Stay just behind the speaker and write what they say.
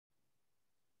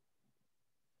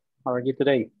How are you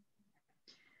today?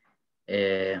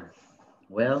 Uh,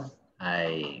 well,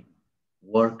 I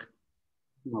work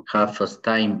Okay. half of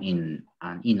time in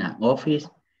an office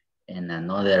and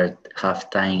another half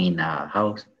time in a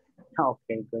house,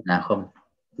 Okay, good. in a home.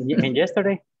 And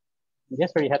yesterday?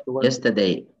 Yesterday you had to work.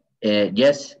 Yesterday,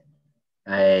 yes,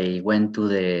 I went to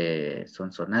the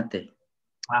Sonsonate.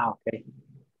 Okay.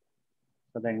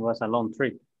 So then it was a long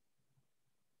trip.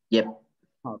 Yep,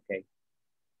 Okay.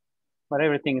 But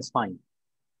everything is fine.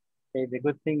 Okay. The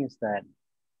good thing is that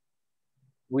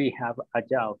we have a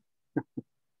job,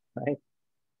 right?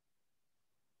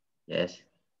 yes.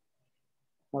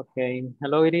 Okay.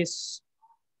 Hello, it is.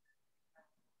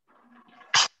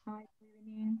 Hi, good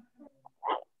evening.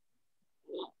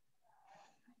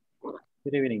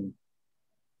 Good evening.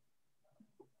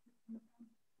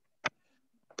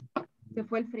 Se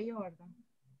fue el frío, ¿verdad?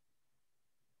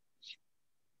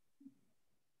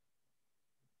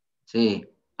 Sí,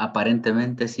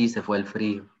 aparentemente sí se fue el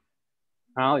frío.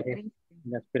 Oh, Qué okay. triste.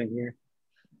 That's good here.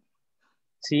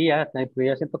 Sí, pues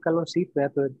ya siento calorcito,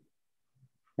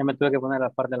 ya me tuve que poner a la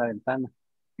par de la ventana.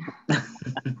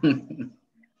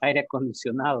 Aire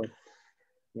acondicionado.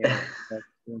 Yeah, that's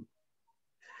true.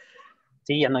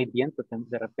 Sí, ya no hay viento,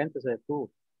 de repente se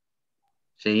detuvo.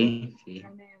 Sí, sí.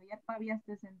 Al mediodía todavía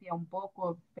se sentía un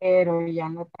poco, pero ya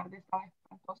en la tarde estaba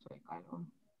espantoso el calor.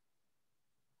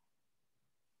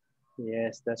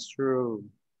 Yes, that's true.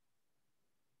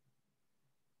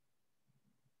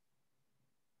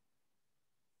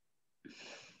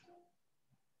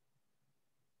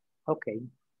 Okay,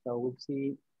 so we'll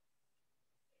see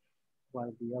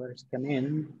while the others come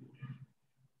in.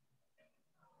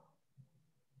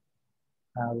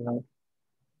 Uh,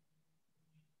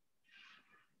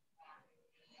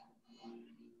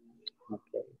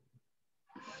 okay.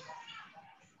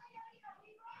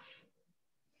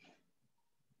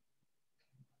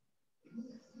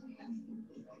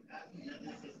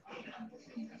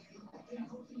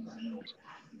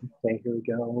 Okay, here we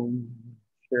go.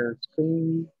 Share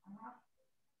screen.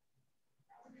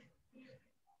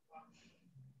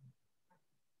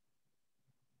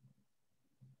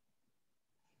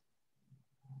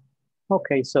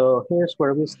 Okay, so here's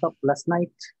where we stopped last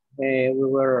night. We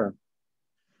were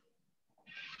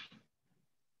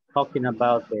talking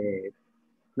about the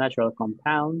natural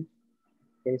compounds.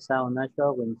 Okay, sound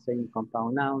natural when saying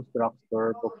compound nouns,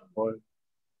 drugstore, bookstore.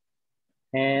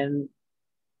 And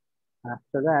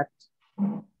after that,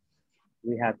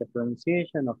 we had the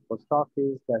pronunciation of post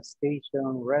office, gas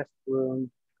station, restroom,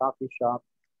 coffee shop,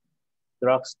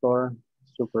 drugstore,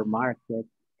 supermarket,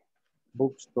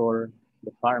 bookstore,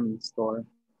 department store.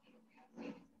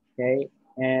 Okay,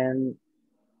 and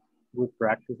we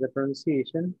practiced the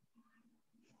pronunciation.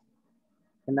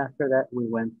 And after that, we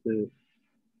went to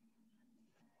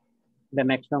the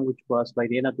next one, which was by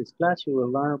the end of this class, you will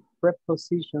learn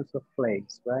prepositions of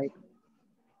place, right?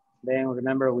 Then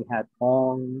remember we had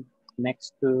on,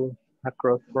 next to,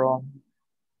 across from,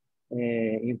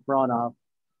 in front of,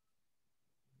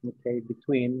 okay,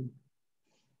 between,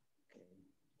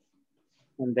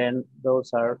 and then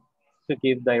those are to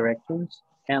give directions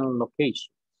and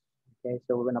location. Okay,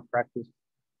 so we're gonna practice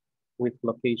with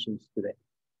locations today.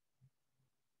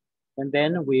 And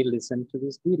then we listen to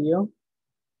this video.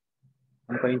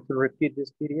 I'm going to repeat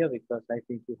this video because I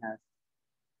think it has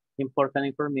important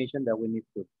information that we need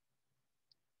to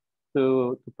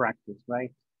practice,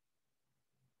 right?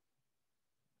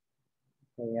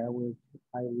 Okay, I will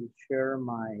share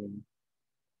my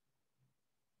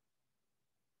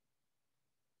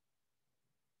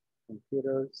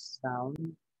computer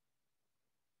sound.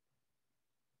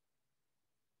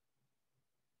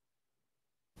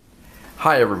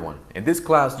 Hi everyone, in this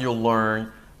class you'll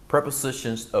learn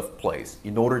prepositions of place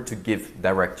in order to give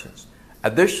directions.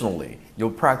 Additionally,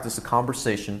 you'll practice a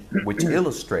conversation which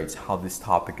illustrates how this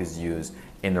topic is used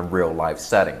in a real life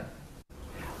setting.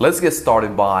 Let's get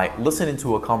started by listening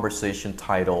to a conversation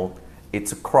titled,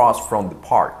 "It's across from the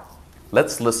park."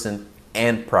 Let's listen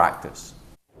and practice.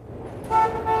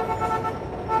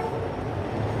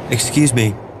 Excuse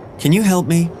me, can you help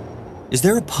me? Is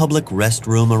there a public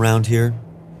restroom around here?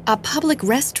 A public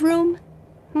restroom?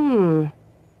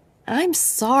 I'm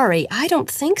sorry, I don't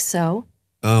think so.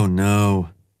 Oh no,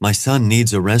 my son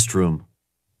needs a restroom.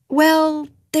 Well,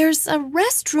 there's a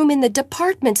restroom in the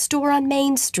department store on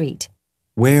Main Street.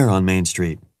 Where on Main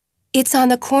Street? It's on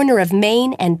the corner of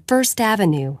Main and First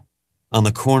Avenue. On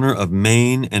the corner of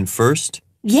Main and First?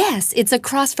 Yes, it's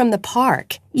across from the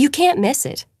park. You can't miss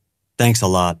it. Thanks a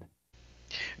lot.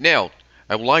 Now,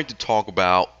 I would like to talk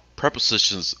about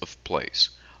prepositions of place.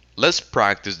 Let's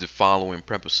practice the following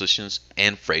prepositions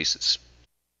and phrases.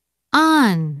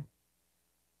 On,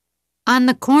 On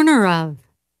the corner of.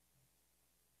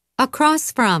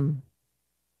 Across from.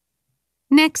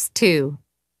 Next to.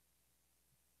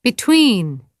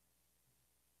 Between.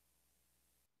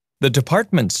 The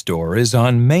department store is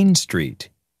on Main Street.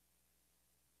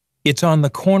 It's on the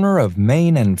corner of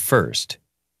Main and First.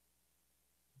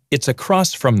 It's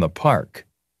across from the park.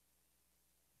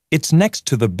 It's next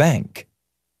to the bank.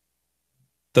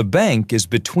 The bank is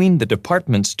between the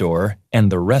department store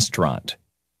and the restaurant.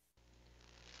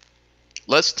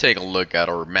 Let's take a look at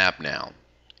our map now,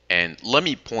 and let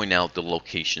me point out the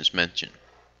locations mentioned.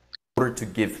 In order to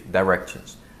give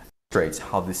directions, illustrates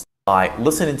how this by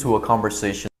listening to a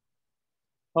conversation.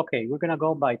 Okay, we're gonna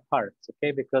go by parts,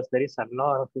 okay, because there is a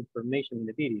lot of information in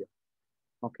the video.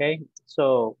 Okay,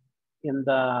 so in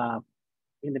the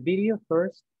video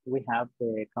first, we have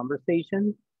the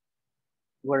conversation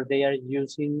where they are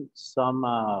using some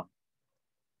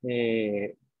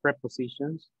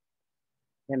prepositions.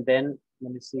 And then,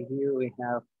 let me see here, we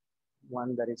have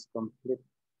one that is complete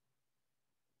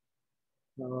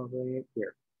over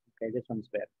here. Okay, this one's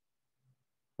better.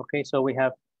 Okay, so we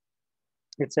have,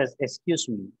 it says, excuse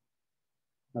me.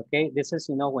 Okay, this is,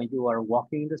 you know, when you are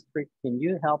walking in the street, can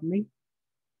you help me?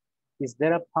 Is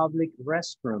there a public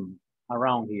restroom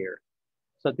around here?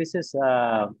 So this is,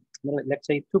 let's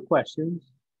say, two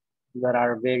questions that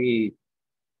are very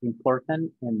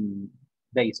important and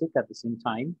basic at the same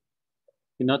time,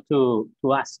 you know, to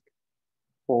ask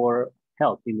for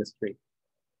help in the street.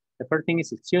 The first thing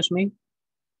is, excuse me,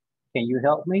 can you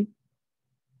help me?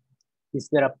 Is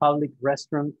there a public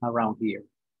restroom around here?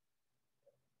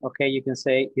 Okay, you can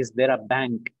say, is there a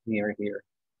bank near here?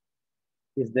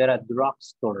 Is there a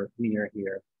drugstore near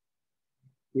here?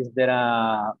 Is there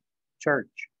a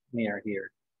church near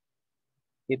here?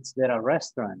 Is there a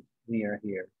restaurant near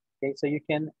here? Okay, so you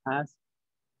can ask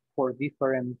for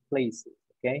different places,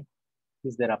 okay?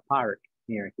 Is there a park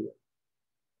near here?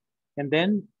 And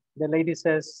then the lady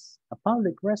says, a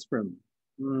public restroom?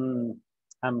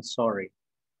 I'm sorry,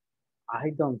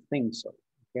 I don't think so,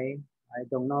 okay? I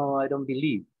don't know, I don't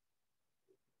believe.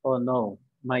 Oh no,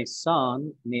 my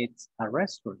son needs a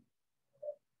restroom.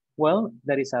 Well,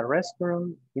 there is a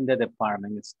restroom in the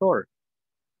department store.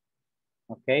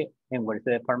 Okay, and where's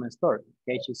the department store?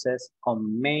 Okay, she says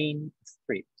on Main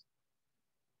Street.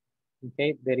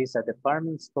 Okay, there is a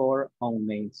department store on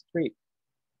Main Street.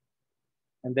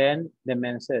 And then the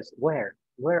man says, where?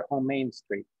 Where on Main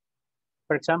Street?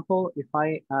 For example, if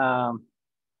I,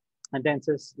 and then it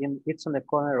says, it's on the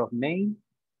corner of Main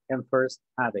and First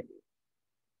Avenue.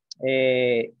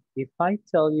 If I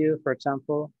tell you, for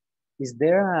example, is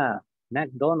there a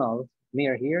McDonald's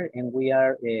near here? And we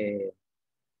are in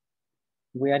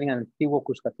Antiguo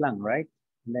Cuscatlán, right?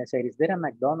 And I said, is there a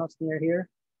McDonald's near here?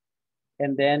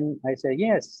 And then I said,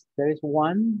 yes, there is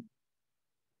one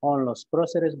on Los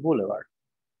Próceres Boulevard.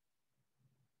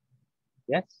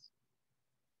 Yes.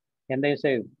 And they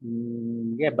say,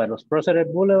 yeah, but Los Próceres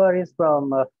Boulevard is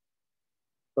from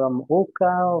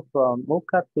Uca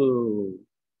to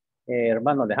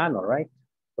Hermano Lejano, right?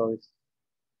 So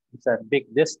it's a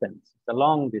big distance, it's a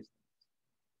long distance.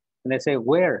 And they say,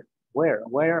 where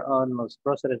on Los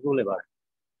Próceres Boulevard?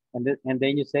 And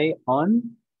then you say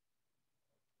on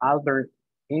Albert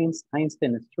Einstein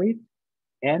Street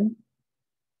and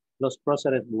Los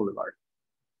Próceres Boulevard,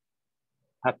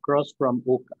 across from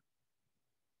Uca.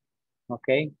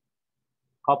 Okay,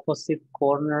 opposite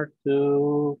corner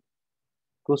to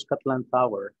Cuscatlan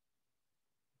Tower.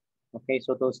 Okay,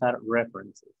 so those are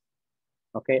references.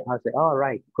 Okay, I'll say, all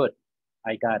right, good,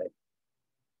 I got it.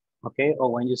 Okay,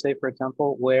 or when you say, for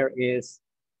example, where is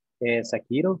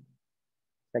Sakiro?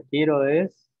 Sakiro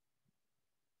is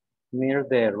near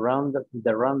the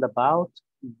roundabout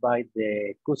by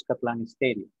the Cuscatlan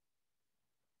Stadium.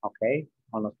 Okay,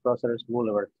 on Los Próceres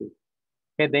Boulevard too.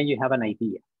 Okay, then you have an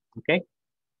idea. Okay,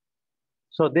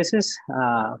 so this is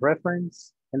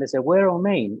reference, and they say, where on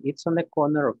Main? It's on the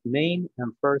corner of Main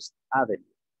and First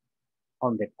Avenue.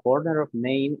 On the corner of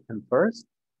Main and First?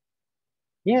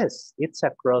 Yes, it's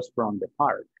across from the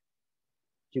park.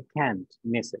 You can't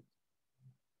miss it.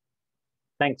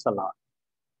 Thanks a lot.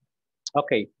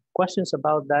 Okay, questions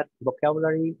about that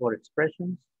vocabulary or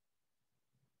expressions?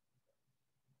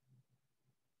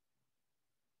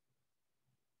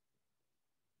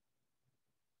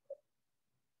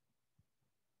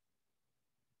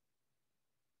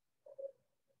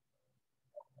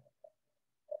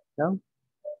 No?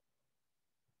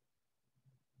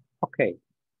 Okay,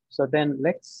 so then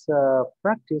let's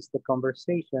practice the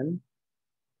conversation.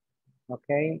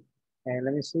 Okay, and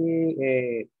let me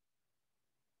see.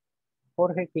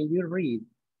 Jorge, can you read?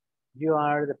 You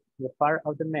are the part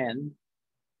of the man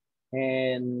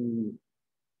And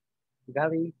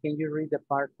Gabi, can you read the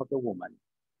part of the woman?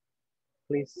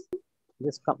 Please,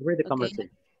 just read the conversation.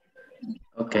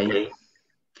 Okay.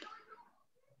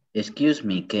 Excuse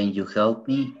me, can you help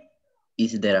me?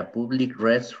 Is there a public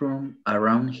restroom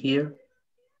around here?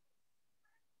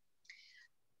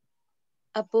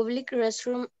 A public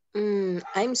restroom?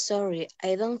 I'm sorry,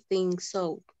 I don't think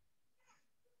so.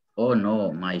 Oh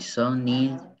no, my son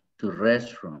needs to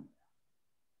restroom.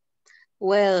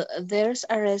 Well, there's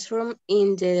a restroom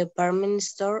in the department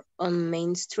store on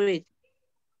Main Street.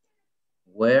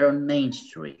 Where on Main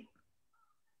Street?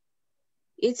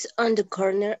 It's on the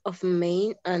corner of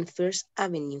Main and First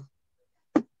Avenue.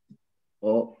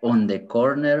 Oh, on the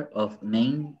corner of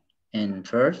Main and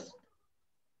First?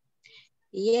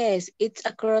 Yes, it's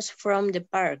across from the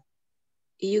park.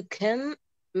 You can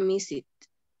miss it.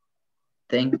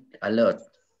 Thanks a lot.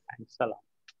 Thanks a lot.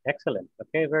 Excellent.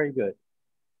 Okay, very good.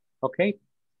 Okay,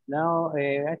 now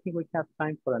I think we have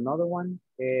time for another one.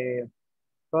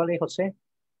 Probably Jose.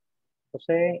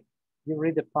 Jose, you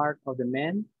read the part of the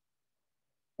man.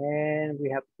 And we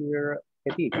have here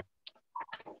Edith.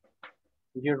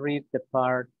 You read the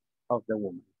part of the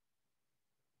woman.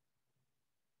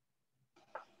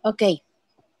 Okay.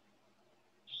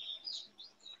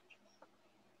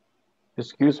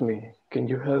 Excuse me, can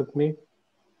you help me?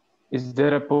 Is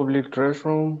there a public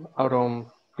restroom around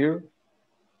here?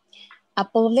 A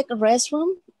public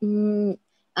restroom?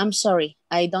 I'm sorry,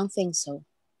 I don't think so.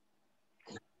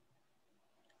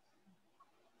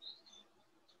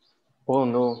 Oh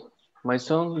no, my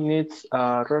son needs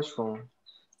a restroom.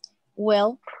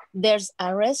 Well, there's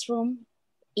a restroom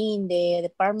in the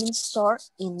department store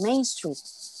in Main Street.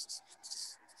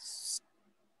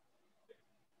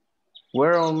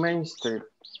 Where on Main Street?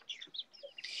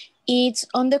 It's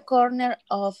on the corner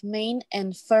of Main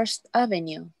and First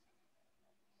Avenue.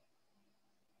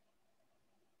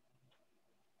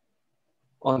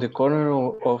 On the corner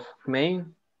of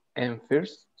Main and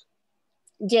First?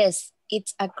 Yes,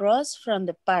 it's across from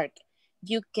the park.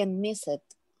 You can miss it.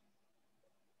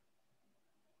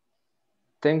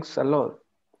 Thanks a lot.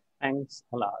 Thanks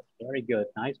a lot. Very good.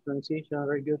 Nice pronunciation.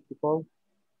 Very good, people.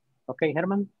 Okay,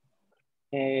 Herman.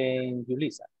 And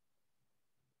Julissa.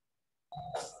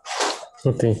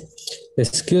 Okay.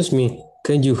 Excuse me,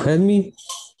 can you help me?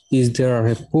 Is there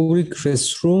a public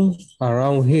restroom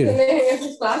around here?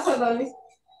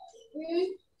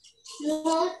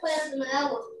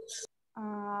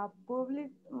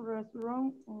 Public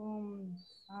restroom,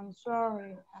 I'm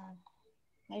sorry,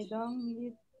 I don't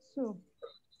need to.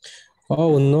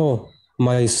 Oh no,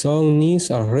 my son needs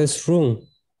a restroom.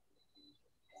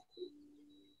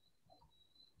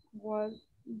 Well,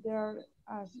 there's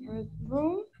a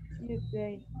restroom in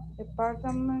the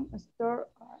department store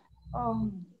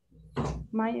on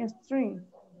my street.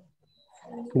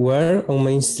 Where on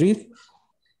Main Street?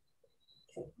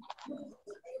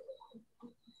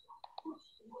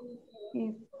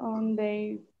 It's on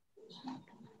the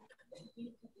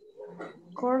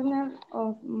corner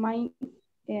of Main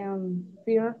and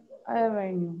First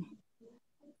Avenue.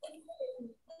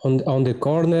 On the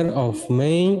corner of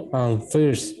Main and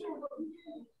First.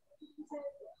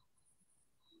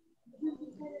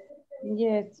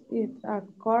 Yes, it's a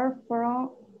car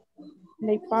from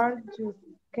the park. You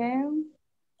can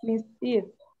miss it.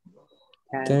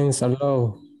 Thanks a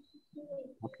lot.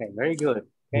 Okay, very good.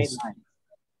 Okay, Yes. nice.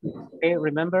 Okay,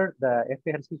 remember, este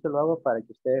ejercicio lo hago para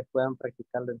que ustedes puedan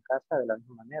practicarlo en casa de la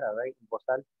misma manera, right? En voz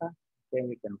alta, okay,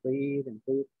 you can read and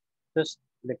read. Just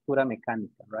lectura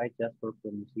mecánica, right? Just for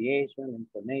pronunciation,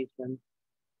 intonation,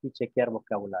 y chequear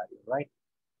vocabulario, right?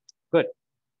 Good.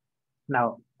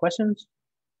 Now, questions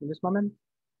in this moment?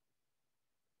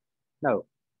 No.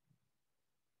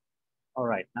 All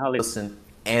right, now Listen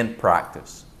and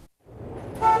practice.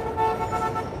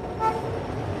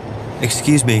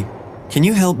 Excuse me, can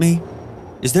you help me?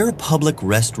 Is there a public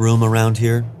restroom around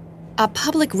here? A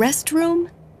public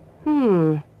restroom?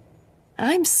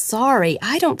 I'm sorry,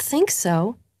 I don't think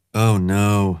so. Oh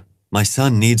no, my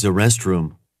son needs a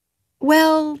restroom.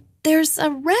 Well, there's a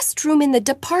restroom in the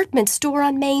department store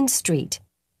on Main Street.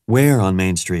 Where on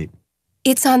Main Street?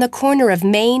 It's on the corner of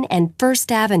Main and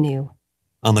First Avenue.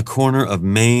 On the corner of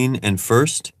Main and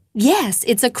First? Yes,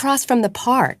 it's across from the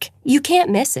park. You can't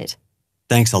miss it.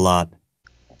 Thanks a lot.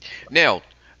 Now,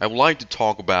 I would like to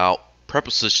talk about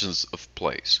prepositions of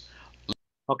place.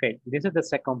 Okay, this is the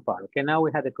second part. Okay, now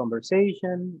we had the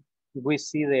conversation. We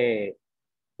see the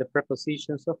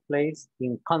prepositions of place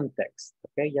in context.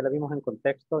 Okay, ya la vimos en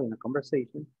contexto, in a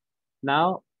conversation.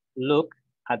 Now, look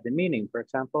at the meaning. For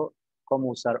example,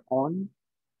 cómo usar on,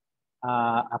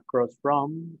 across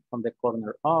from, on the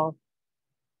corner of,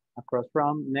 across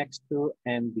from, next to,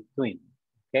 and between,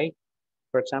 okay?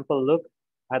 For example, look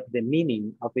at the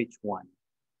meaning of each one.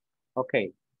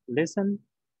 Okay, listen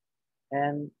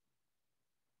and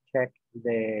check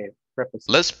the prepositions.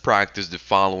 Let's practice the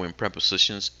following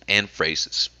prepositions and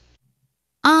phrases.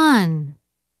 On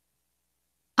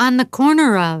the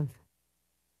corner of,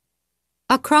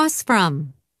 across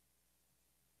from,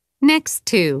 next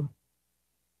to,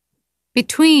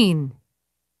 between.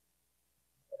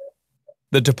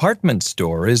 The department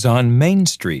store is on Main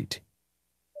Street.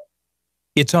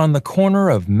 It's on the corner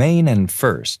of Main and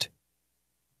First.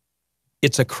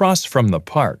 It's across from the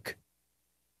park.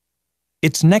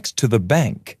 It's next to the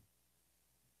bank.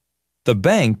 The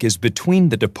bank is between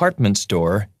the department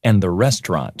store and the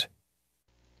restaurant.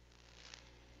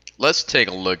 Let's take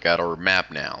a look at our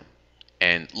map now,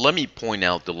 and let me point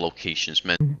out the locations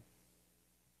mentioned.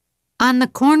 On the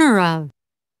corner of.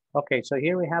 Okay, so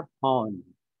here we have on.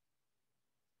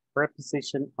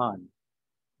 Preposition on.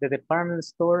 The department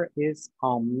store is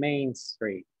on Main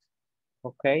Street.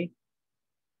 Okay?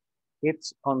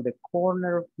 It's on the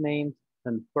corner of Main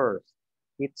and First.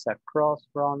 It's across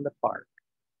from the park.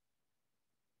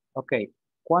 Okay,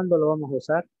 ¿cuándo lo vamos a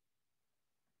usar?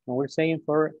 When we're saying,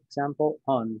 for example,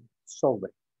 on, sobre.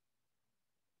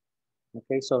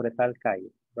 Okay, sobre tal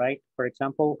calle, right? For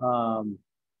example,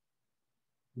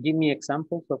 give me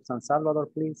examples of San Salvador,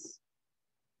 please.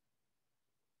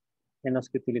 En los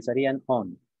que utilizarían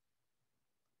on.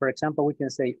 For example, we can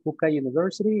say UCA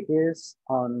University is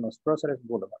on Los Próceres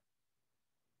Boulevard.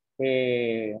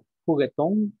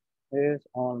 Juguetón is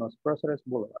on Los Próceres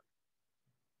Boulevard.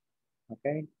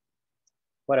 Okay.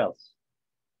 What else?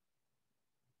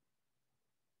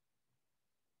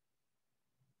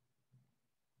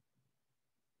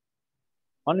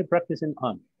 Only practicing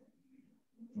on.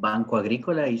 Banco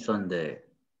Agrícola is on the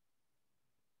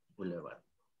boulevard.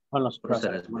 On Los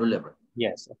Próceres Boulevard.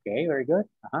 Yes, okay, very good.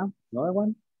 Another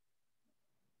one.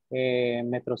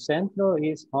 Metrocentro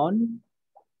is on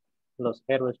Los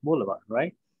Héroes Boulevard,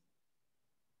 right?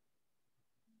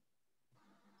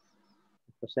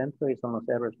 Metrocentro is on Los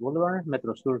Héroes Boulevard.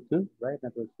 Metro Sur too, right?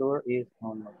 Metro Sur is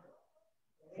on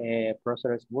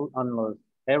on Los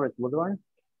Héroes Boulevard.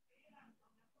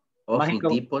 Office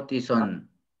Depot is on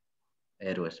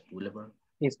Héroes Boulevard.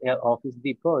 Office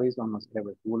Depot is on Los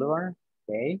Héroes Boulevard.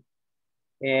 Okay.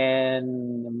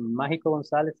 And Mágico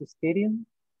González Stadium.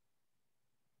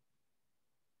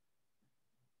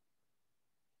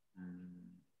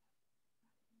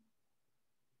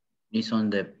 Is on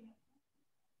the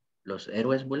Los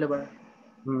Héroes Boulevard?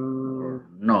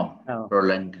 No.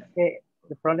 Roland. The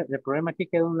problema aquí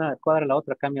que una cuadra a la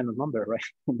otra cambian los nombres, right?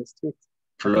 In the streets.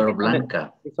 Flor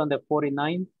Blanca. It's on the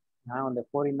 49th, on the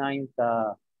 49th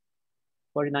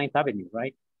Avenue,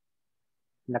 right?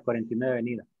 En la 49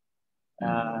 Avenida.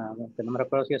 Que no me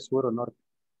recuerdo si es sur o norte.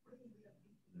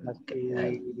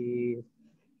 Okay.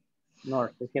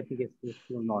 North, I think it's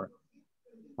north.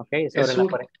 Ok, sobre la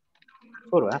 40.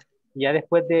 Sur, ¿verdad? Ya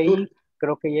después de ahí,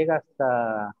 creo que llega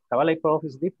hasta Cabala y por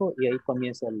Office Depot y ahí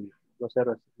comienza los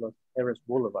Héroes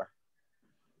Boulevard.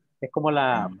 Es como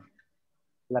la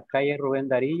calle Rubén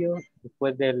Darillo,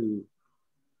 después del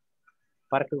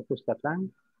Parque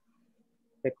Cuscatlán,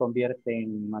 se convierte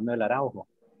en Manuel Araujo.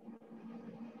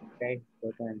 Okay.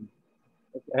 O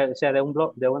sea, de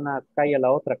una calle a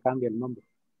la otra cambia el nombre.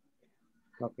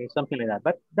 Okay, something like that.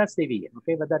 But that's the idea.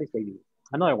 Okay, but that is the idea.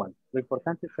 Another one. Lo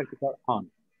importante es practicar on.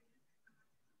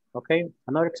 Okay,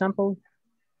 another example.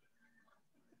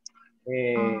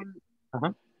 The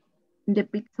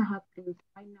Pizza Hut in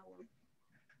China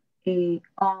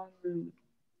on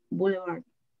Boulevard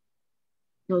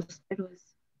Los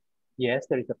Héroes. Yes,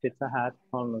 there is a Pizza Hut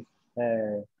on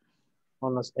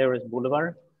Los Héroes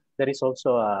Boulevard. There is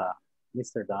also a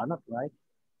Mr. Donut, right?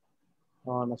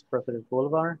 On Los Próceres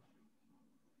Boulevard.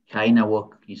 China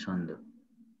Walk is on the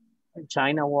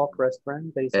China Walk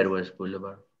restaurant. There is Héroes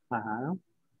Boulevard. You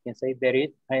can say there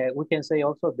is. We can say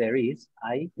also there is.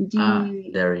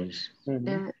 There is.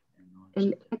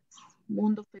 El ex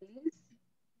Mundo Feliz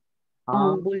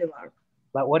on Boulevard.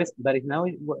 But what is now?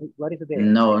 What is there?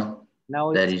 No,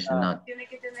 now that is not.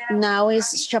 Now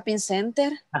is shopping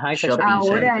center. Shopping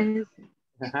center.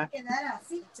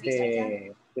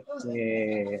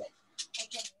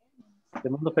 The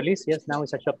Mundo Feliz, yes, now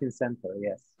it's a shopping center,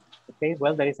 yes. Okay,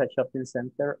 well, there is a shopping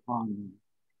center on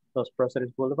Los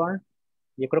Próceres Boulevard.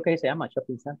 Yo creo que ahí se llama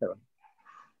shopping center.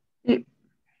 Sí.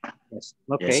 Yes,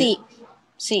 okay.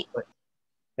 Sí.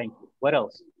 Thank you. What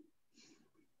else?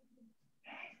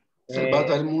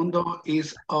 Salvador del Mundo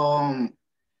is on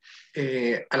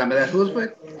Alameda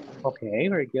Roosevelt. Okay,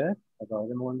 very good. Salvador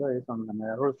del Mundo is on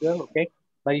Alameda Roosevelt, okay.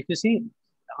 But if you see,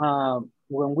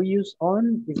 when we use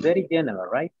on, it's very general,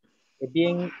 right? Es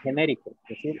bien genérico,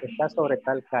 es decir, está sobre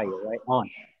tal calle, right? On.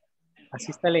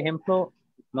 Así está el ejemplo,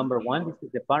 number one, this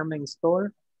is department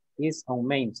store is on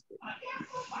Main Street.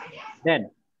 Then,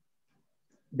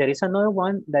 there is another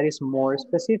one that is more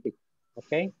specific,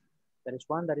 okay? There is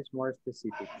one that is more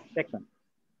specific. Second,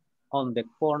 on the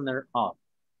corner of.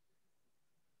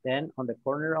 Then, on the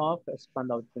corner of es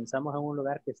cuando pensamos en un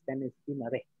lugar que está en la esquina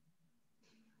de.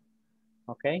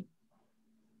 Okay?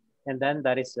 And then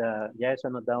that is, ya eso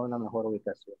nos da una mejor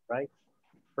ubicación, right?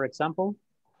 For example,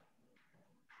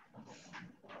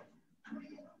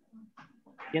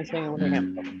 piensen en un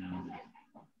ejemplo.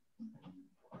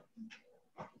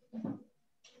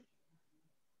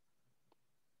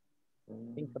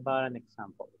 Think about an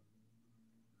example.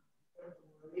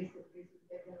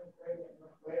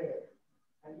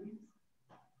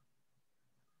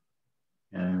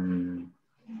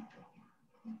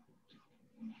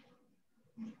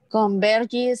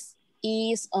 Convergys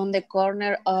is on the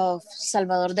corner of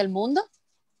Salvador del Mundo.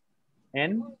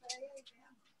 ¿En?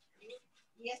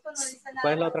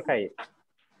 ¿Cuál es la otra calle?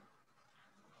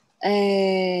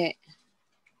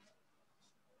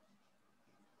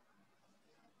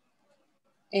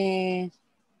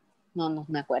 No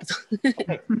me acuerdo.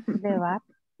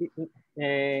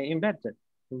 Okay.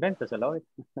 Invénteselo.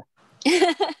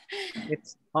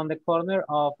 It's on the corner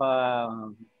of,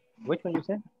 which one you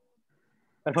said?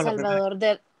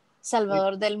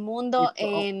 Salvador del Mundo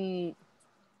en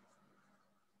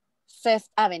Fifth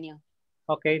Avenue.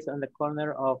 Okay, it's on the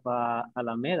corner of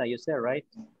Alameda, you said, right?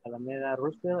 Alameda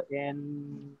Roosevelt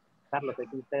and Carlos, I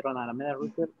think on Alameda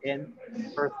Roosevelt and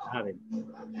First Avenue.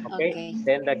 Okay?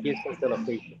 Then that gives us the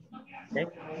location. Okay?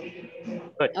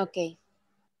 Good. Okay.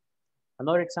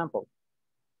 Another example.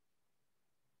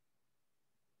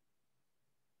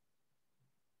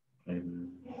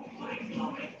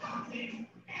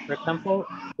 For example,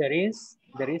 there is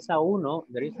a uno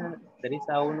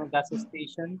gas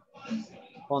station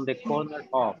on the corner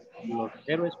of Los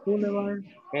Héroes Boulevard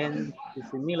and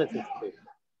Disponibles Street.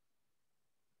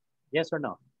 Yes or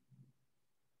no?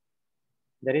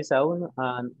 There is an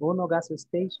uno gas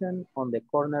station on the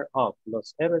corner of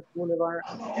Los Héroes Boulevard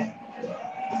and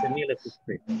Disponibles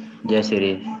Street. Yes, it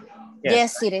is.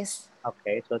 Yes, it is.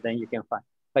 Okay, so then you can find.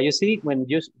 But you see, when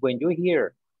you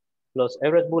hear Los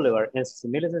Héroes Boulevard and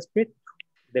Disponibles Street,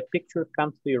 the picture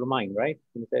comes to your mind, right?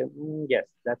 And you say, yes,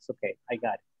 that's okay, I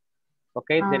got it.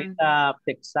 Okay, there is a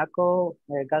Texaco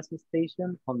gas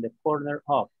station on the corner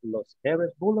of Los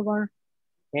Héroes Boulevard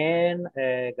and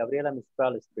Gabriela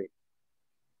Mistral Street.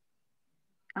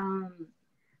 And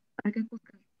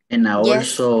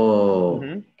also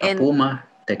a Puma,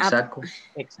 Texaco.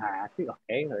 Exactly,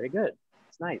 okay, very good.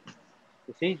 It's nice.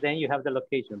 You see, then you have the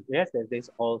location. Yes, there's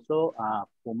also a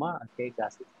Puma, okay,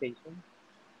 gas station.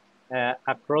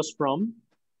 Across from,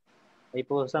 ahí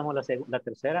usamos la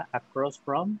tercera, across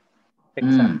from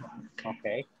Texaco.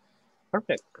 Okay,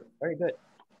 perfect, very good.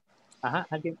 Ajá,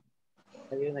 ¿alguien?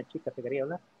 ¿Hay una chica que quería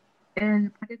hablar?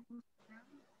 El parque Cuscatlán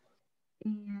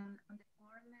on the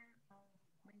corner of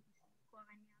 25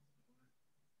 Avenida.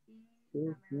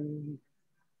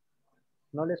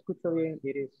 No le escucho bien,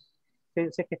 Iris.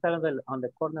 Sé que está on the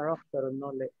corner of, pero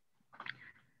no le...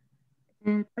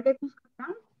 El parque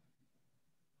Cuscatlán.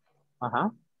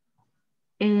 Ajá.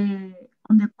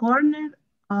 On the corner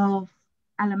of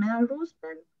Alameda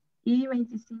Roosevelt y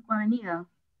 25 Avenida.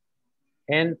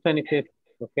 And 25th,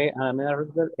 okay, Alameda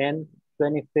Roosevelt and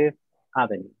 25th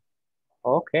Avenue.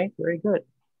 Okay, very good.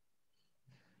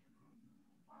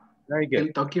 Very good.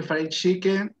 Kentucky Fried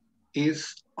Chicken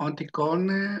is on the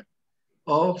corner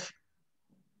of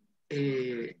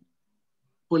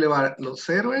Boulevard Los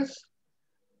Héroes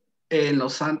and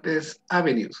Los Andes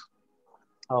Avenues.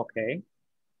 Okay,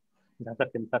 that's a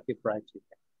Kentucky Fried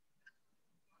Chicken.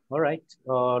 All right,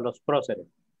 Los Próceres.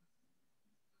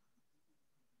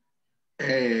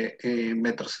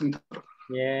 Metrocentro.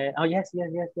 Yeah, oh yes,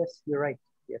 you're right.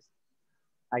 Yes,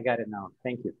 I got it now,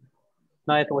 thank you.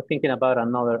 No, I was thinking about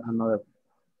another,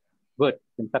 good,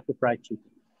 Kentucky Fried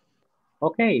Chicken.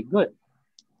 Okay, good.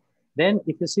 Then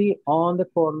if you see on the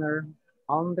corner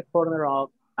of,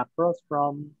 across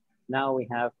from, now we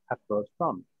have across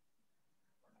from.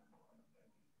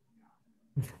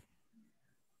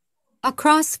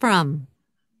 Across from.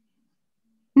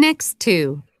 Next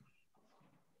to.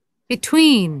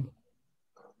 Between.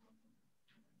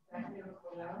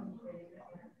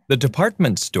 The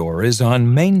department store is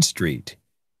on Main Street.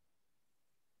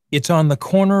 It's on the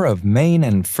corner of Main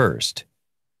and First.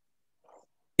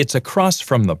 It's across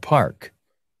from the park.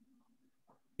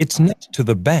 It's next to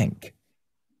the bank.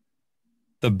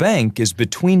 The bank is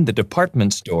between the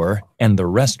department store and the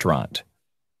restaurant.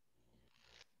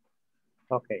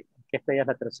 Okay, esta ya es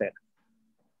la tercera.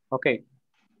 Okay,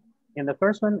 in the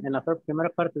first one, en la primera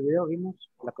parte del video vimos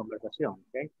la conversación,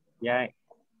 okay? Ya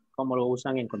cómo lo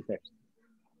usan en contexto.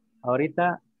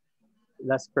 Ahorita,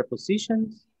 las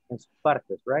prepositions en sus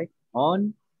partes, right?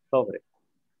 On, sobre.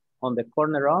 On the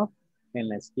corner of, en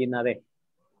la esquina de.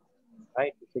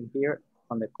 Right? It's in here,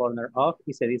 on the corner of,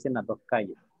 y se dicen las dos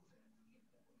calles.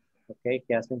 Okay,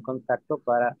 que hacen contacto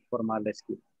para formar la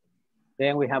esquina.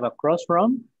 Then we have across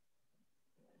from,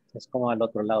 es como al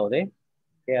otro lado de,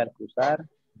 que al cruzar,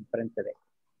 enfrente de.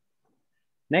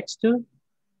 Next to,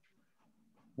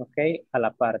 okay, a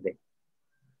la par de.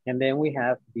 And then we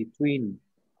have between,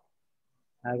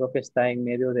 algo que está en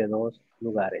medio de dos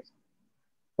lugares.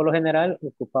 Por lo general,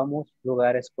 ocupamos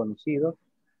lugares conocidos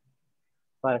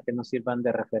para que nos sirvan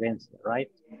de referencia,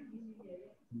 right?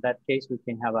 In that case, we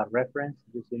can have a reference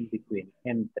using between,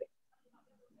 entre.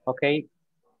 Okay,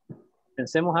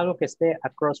 pensemos algo que esté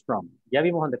across from. Ya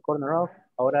vimos on the corner of,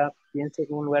 ahora piense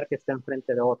en un lugar que esté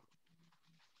enfrente de otro,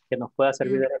 que nos pueda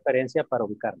servir de referencia para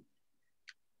ubicarnos.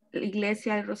 La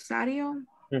Iglesia del Rosario.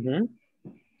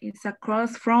 It's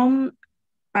across from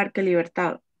Parque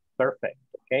Libertad. Perfect,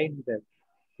 okay. The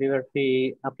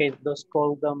Liberty, okay, those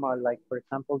call them are like, for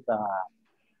example, the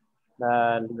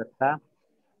Libertad.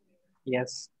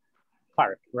 Yes,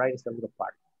 park, right? It's a little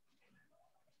park.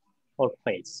 Or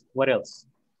place. What else?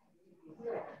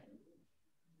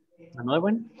 Another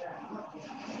one?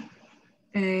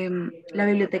 La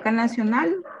Biblioteca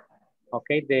Nacional.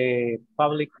 Okay, the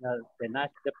public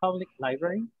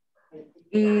library.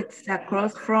 It's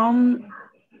across from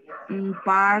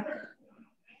Park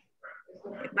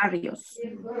Barrios.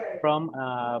 From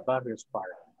Barrios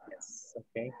Park, yes,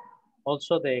 okay.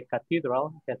 Also the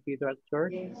Cathedral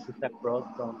Church is across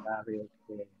from Barrios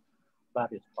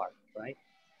Park, right?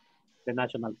 The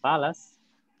National Palace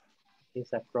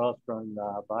is across from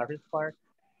the Barrios Park.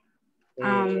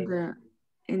 The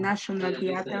National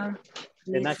Theater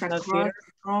is across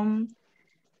from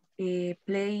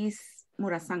Place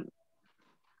Morazán.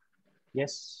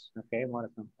 Yes, okay,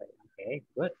 Morazán. Okay,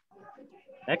 good.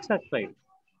 Excellent place.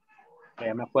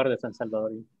 Ya me acuerdo de San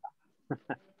Salvador.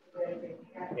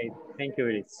 Okay, thank you,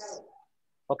 Iris.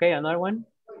 Okay, another one.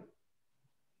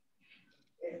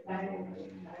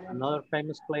 Another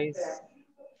famous place.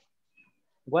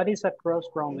 What is across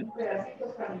from it?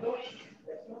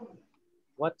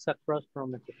 What's across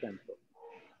from the temple?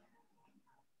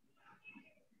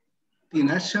 The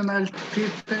National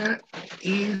Theater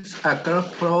is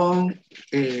across from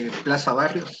Plaza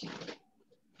Barrios.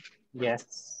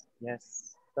 Yes,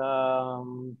 yes.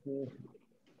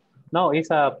 No,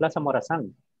 it's a Plaza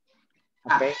Morazán.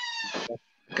 Okay.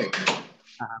 Okay.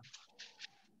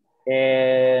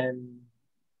 And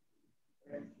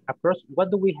across, what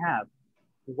do we have?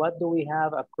 What do we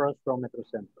have across from Metro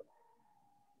Centro?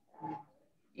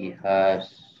 It has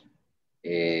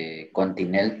a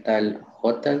Continental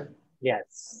Hotel.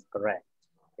 Yes, correct.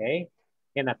 Okay.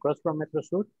 And across from Metro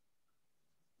Sur?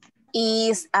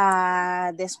 Is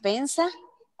a despensa.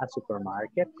 A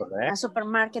supermarket, correct. A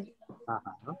supermarket.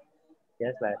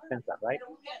 Yes, la despensa, right?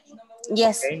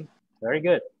 Yes. Okay, very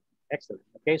good. Excellent.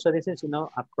 Okay, so this is,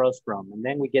 across from, and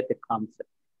then we get the concept.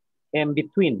 And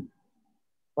between,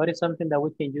 what is something that we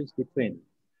can use between?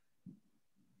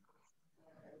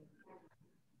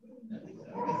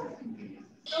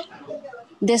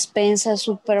 Despensa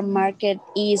supermarket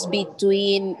is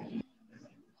between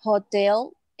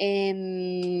hotel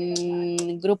and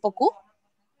Grupo Q.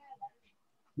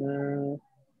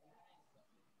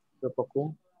 Grupo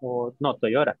Q, or no,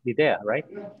 Toyota, Idea, right?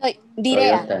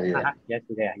 Direa. Yes,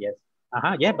 Idea, yes.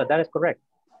 Yeah, but that is correct.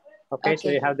 Okay, so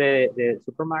you have the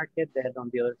supermarket, then on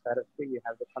the other side of the street, you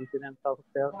have the Continental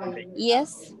Hotel.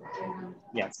 Yes.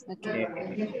 Yes,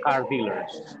 okay. Car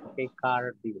dealers, okay,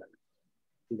 car dealers.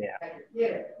 There.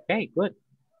 Okay, good.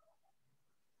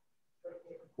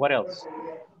 What else?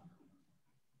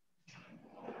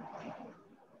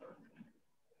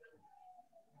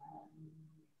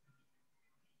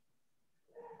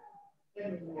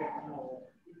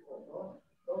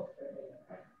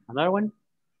 Another one?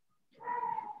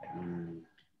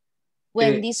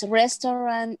 When this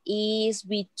restaurant is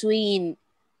between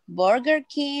Burger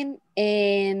King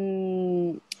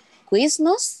and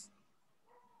Quiznos.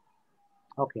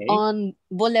 Okay. On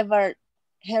Boulevard,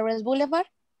 Harris Boulevard.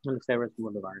 On Harris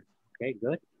Boulevard. Okay,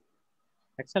 good.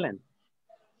 Excellent.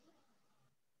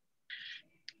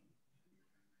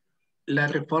 La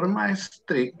Reforma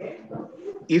Street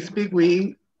is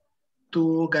between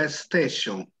two gas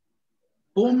stations,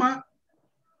 Puma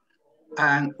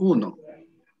and Uno.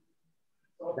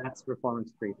 That's Reform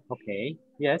Street. Okay.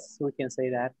 Yes, we can say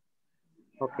that.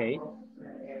 Okay.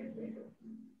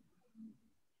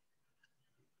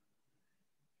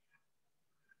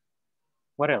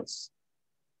 What else?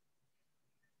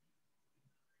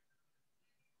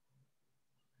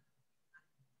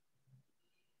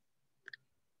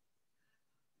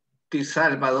 The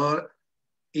Salvador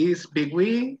is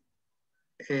between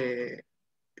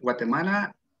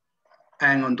Guatemala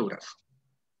and Honduras.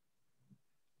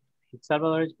 El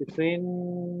Salvador is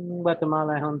between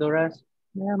Guatemala and Honduras.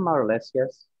 Yeah, more or less,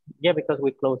 yes. Yeah, because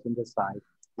we close in the side.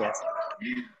 Yes.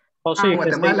 Also, you can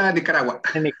Guatemala, say Nicaragua.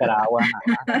 en Nicaragua.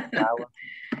 Nicaragua.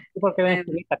 ¿Y por qué ven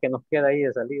esquinita que nos queda ahí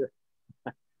de salida?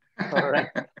 All right.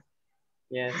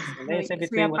 Yes. And then you say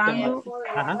between Guatemala.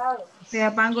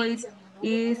 Soyapango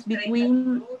is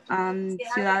between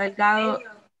Ciudad Delgado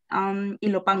y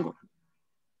Lopango.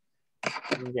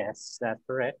 Yes, that's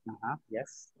correct.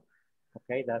 Yes.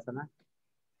 Okay, that's enough.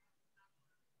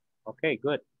 Okay,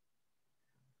 good.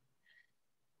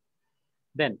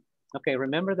 Then, okay,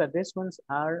 remember that these ones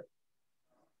are,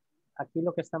 aquí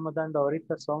lo que estamos dando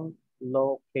ahorita son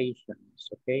locations,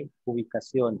 okay,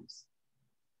 ubicaciones.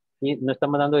 Y no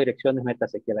estamos dando direcciones,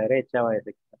 métase aquí a la derecha, vaya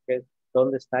aquí, okay,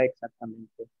 ¿dónde está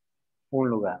exactamente un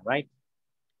lugar, right?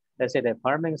 Let's say the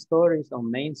department store is on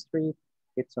Main Street,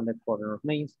 it's on the corner of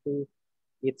Main Street,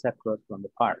 it's across from the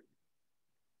park.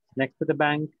 Next to the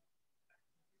bank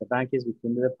is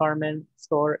between the department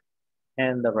store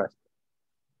and the restaurant.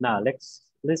 Now let's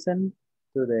listen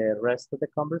to the rest of the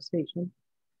conversation.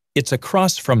 It's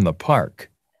across from the park.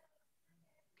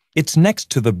 It's next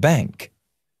to the bank.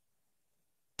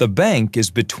 The bank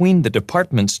is between the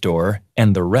department store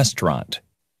and the restaurant.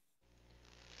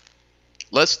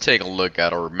 Let's take a look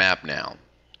at our map now,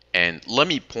 and let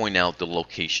me point out the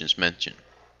locations mentioned.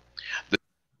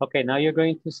 Okay, now you're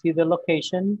going to see the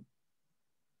location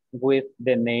with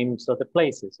the names of the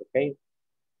places, okay?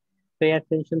 Pay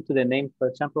attention to the name. For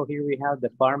example, here we have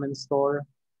department store,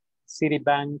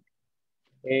 Citibank,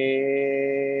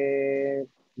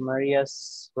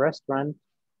 Maria's restaurant.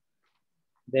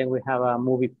 Then we have a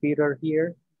movie theater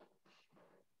here.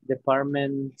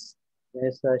 Department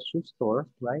is a shoe store,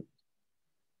 right?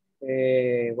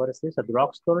 What is this? A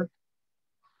drugstore,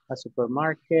 a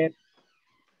supermarket,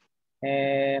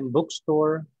 and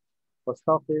bookstore, post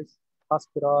office,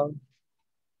 hospital,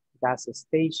 gas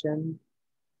station,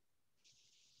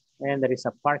 and there is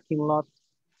a parking lot.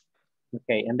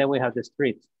 Okay, and then we have the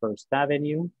streets: First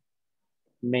Avenue,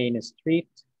 Main Street,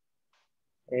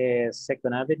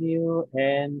 2nd Avenue,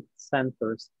 and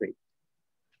Center Street.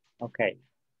 Okay.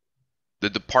 The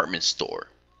department store.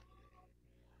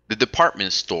 The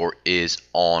department store is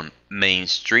on Main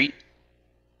Street.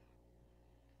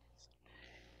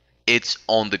 It's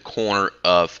on the corner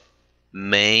of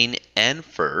Main and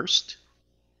First.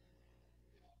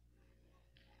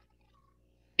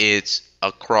 It's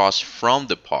across from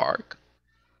the park.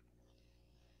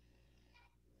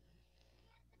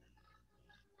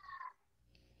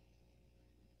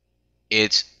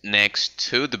 It's next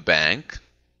to the bank.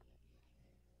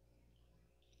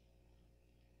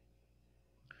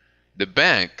 The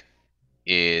bank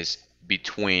is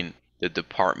between the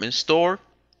department store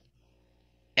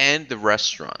and the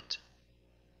restaurant.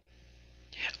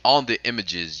 On the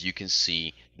images, you can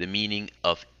see the meaning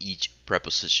of each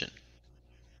preposition.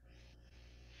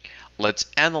 Let's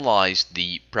analyze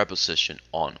the preposition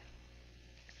on.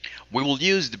 We will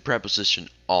use the preposition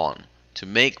on to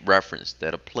make reference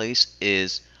that a place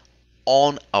is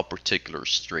on a particular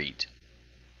street.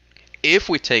 If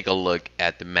we take a look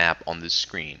at the map on the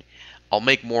screen, I'll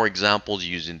make more examples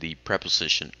using the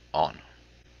preposition on.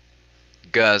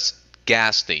 Gus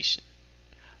gas station.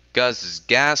 Gus's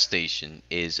gas station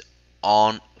is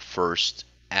on First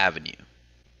Avenue.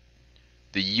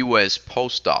 The U.S.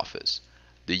 Post Office.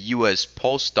 The U.S.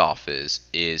 Post Office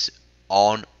is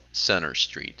on Center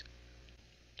Street.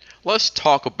 Let's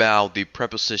talk about the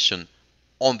preposition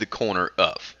on the corner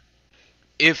of.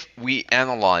 If we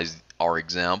analyze our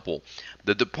example,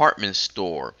 the department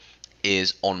store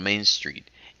is on Main Street.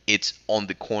 It's on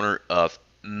the corner of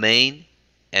Main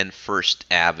and First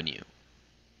Avenue.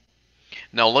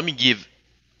 Now let me give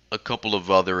a couple of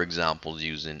other examples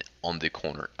using on the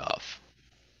corner of.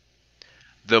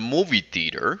 The movie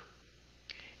theater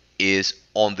is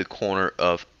on the corner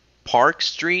of Park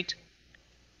Street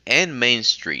and Main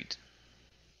Street.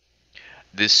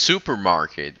 The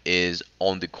supermarket is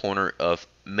on the corner of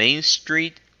Main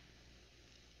Street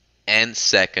and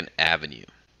 2nd Avenue.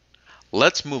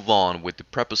 Let's move on with the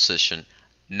preposition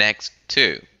next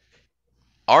to.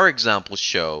 Our example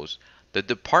shows the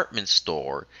department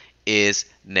store is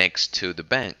next to the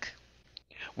bank.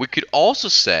 We could also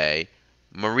say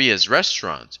Maria's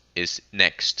restaurant is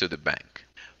next to the bank.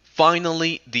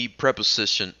 Finally, the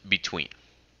preposition between.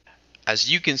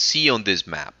 As you can see on this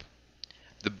map,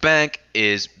 the bank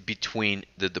is between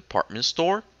the department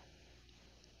store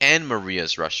and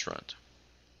Maria's restaurant.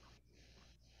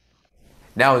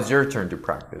 Now it's your turn to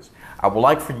practice. I would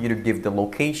like for you to give the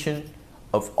location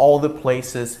of all the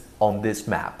places on this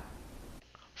map.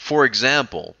 For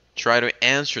example, try to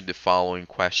answer the following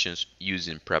questions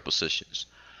using prepositions.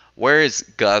 Where is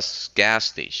Gus gas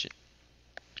station?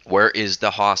 Where is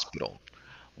the hospital?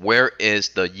 Where is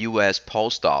the U.S.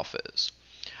 Post Office?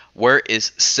 Where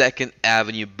is 2nd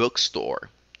Avenue Bookstore?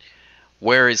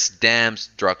 Where is Dam's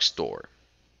Drugstore?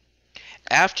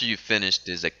 After you finish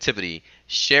this activity,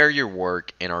 share your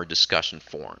work in our discussion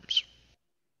forums.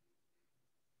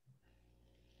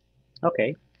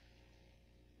 Okay.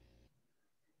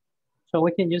 So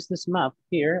we can use this map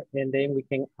here and then we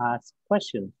can ask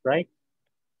questions, right?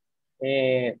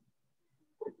 The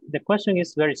question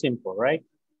is very simple, right?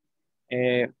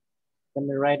 Let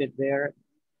me write it there.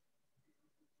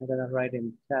 I'm gonna write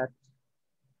in chat.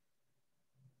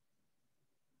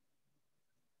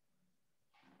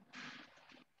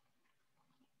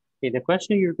 Okay, the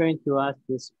question you're going to ask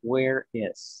is where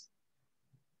is?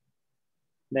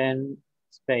 Then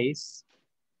space.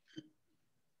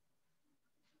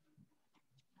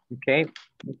 Okay,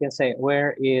 you can say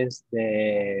where is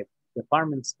the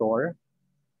department store?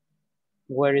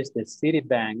 Where is the city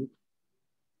bank?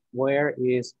 Where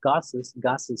is gas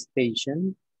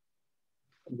station?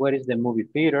 Where is the movie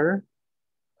theater?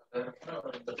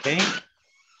 Okay.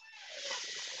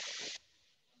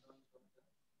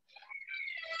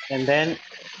 And then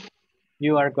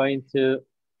you are going to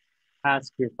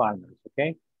ask your partners,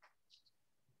 okay?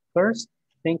 First,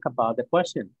 think about the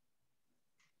question.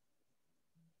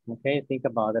 Okay, think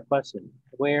about the question.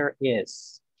 Where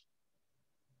is?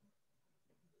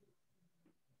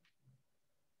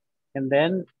 And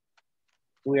then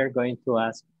we are going to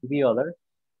ask the other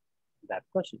that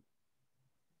question.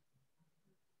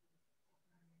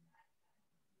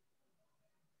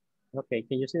 Okay,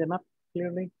 can you see the map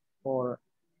clearly or?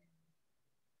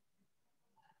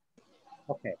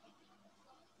 Okay.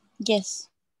 Yes.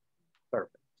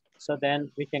 Perfect. So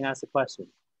then we can ask the question.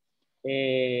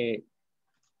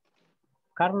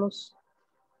 Carlos,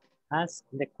 ask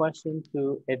the question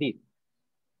to Edith.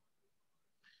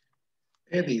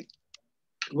 Edith,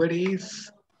 where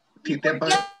is the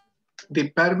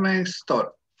department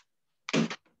store?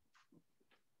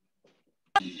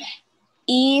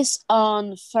 Is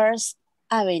on First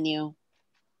Avenue.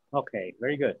 Okay,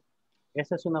 very good.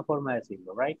 Esa es una forma de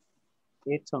decirlo, right?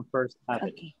 It's on First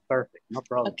Avenue. Okay. Perfect, no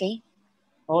problem. Okay.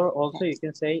 Or also you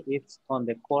can say it's on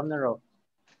the corner of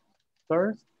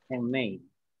First and Main.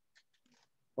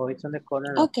 Or it's on the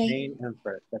corner of Main and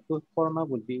First. The full format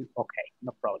would be okay,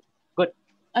 no problem. Good.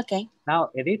 Okay. Now,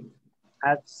 Edith,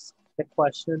 ask the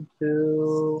question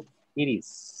to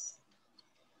Iris.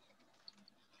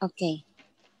 Okay.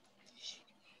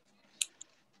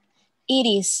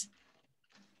 Iris,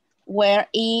 where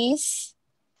is,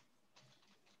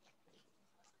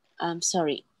 I'm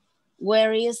sorry,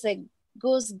 where is the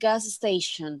Goose gas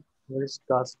station? Where is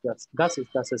Gus gas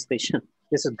station?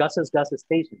 This is Gus's gas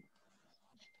station.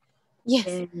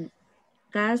 Yes.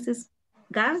 Gas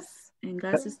and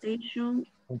gas station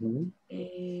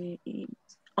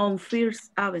on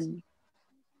First Avenue.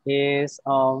 Is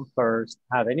on First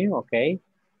Avenue, okay.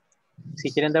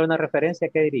 Si quieren dar una referencia,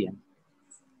 ¿qué dirían?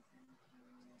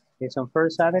 It's on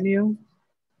First Avenue.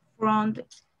 Front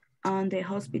on the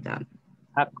hospital.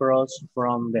 Across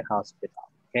from the hospital.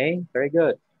 Okay, very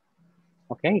good.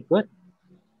 Okay, good.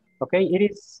 Okay, it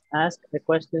is ask the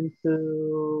question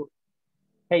to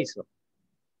Hazel.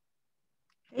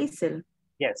 Hazel.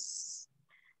 Yes.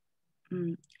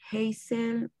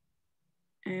 Hazel,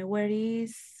 where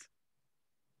is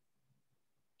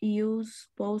use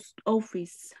post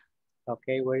office?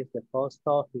 Okay, where is the post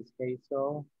office,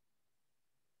 Hazel?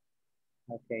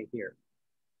 Okay, here.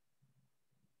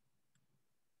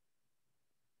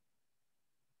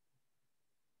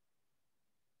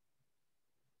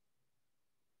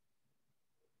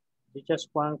 You just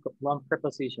one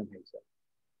preposition, Hazel.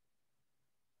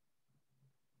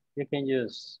 You can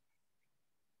use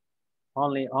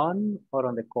only on or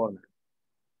on the corner.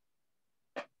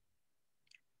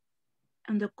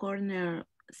 On the corner,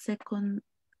 second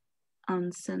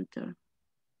and center.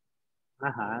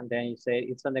 Then you say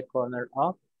it's on the corner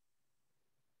of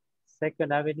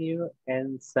 2nd Avenue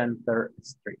and Center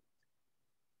Street.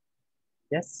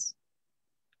 Yes.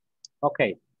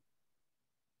 Okay.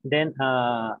 Then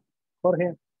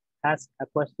Jorge asked a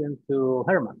question to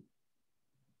Herman.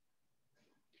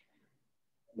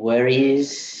 Where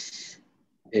is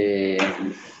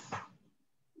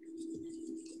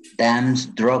Dan's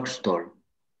drugstore?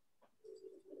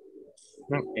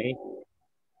 Okay.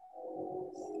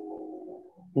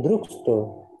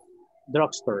 Drugstore.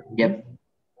 Drugstore. Yep.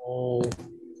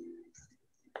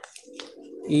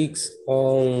 It's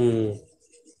on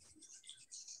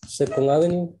Second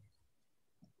Avenue.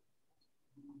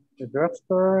 The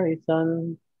drugstore is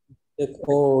on.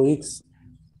 Oh, it's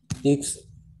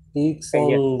Okay,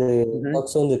 on the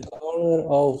it's on the corner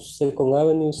of Second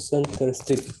Avenue, Center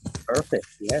Street. Perfect.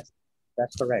 Yes,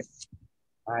 that's correct.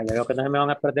 Ah, ya veo que no se me van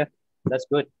a perder. That's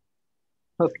good.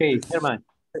 Okay, Herman,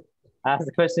 ask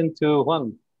the question to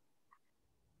Juan.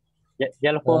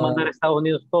 Ya los puedo mandar a Estados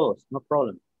Unidos todos, no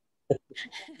problem.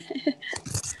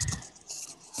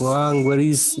 Juan, where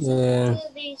is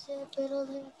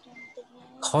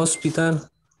hospital?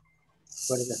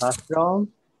 What is the hospital?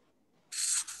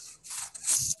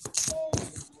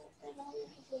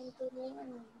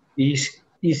 Is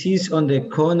this on the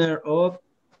corner of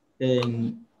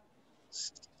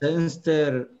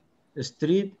Center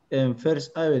Street and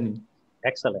First Avenue?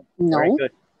 Excellent. No. Very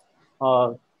good.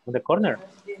 On the corner.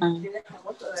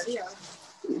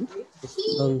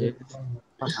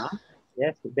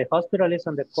 Yes, the hospital is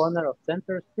on the corner of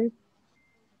Center Street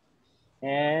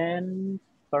and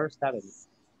First Avenue.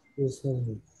 Yes.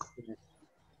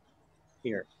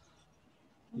 Here.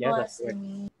 Yes, that's correct.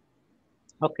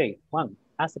 Okay, Juan,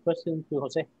 ask the question to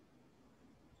Jose.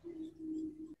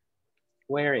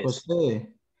 Where is? Jose,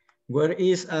 where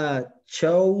is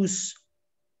Chow's?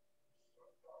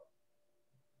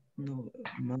 No,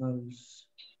 mouse.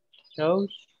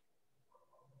 Shows.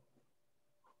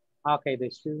 Okay, the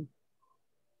shoe.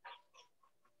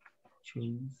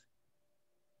 Shoes.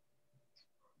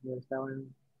 There's that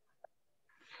one.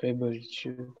 Favorite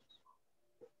shoe.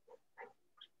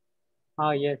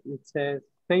 Oh yes, it says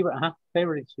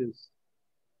favorite shoes.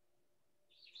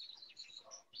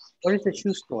 What is the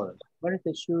shoe store? What is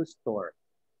the shoe store?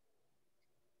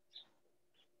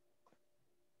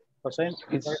 Jose,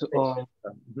 It's where's the on, shoe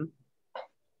store?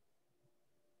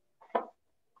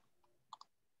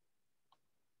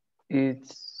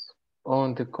 it's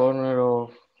on the corner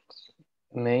of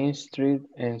Main Street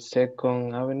and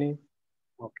Second Avenue.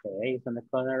 Okay, it's on the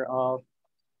corner of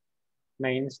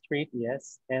Main Street,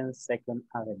 yes, and Second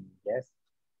Avenue, yes.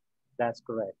 That's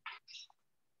correct.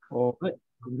 Oh, good.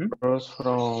 Across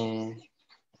from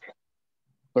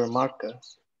supermarket.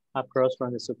 Across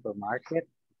from the supermarket.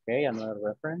 Okay, another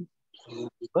reference.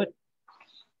 Good.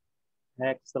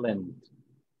 Excellent.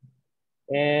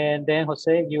 And then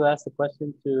Jose, you asked the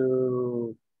question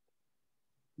to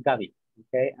Gabi.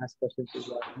 Okay, ask question to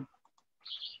Gabi.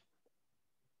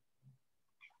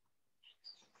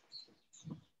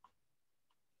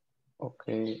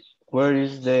 Okay, where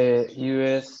is the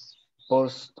U.S.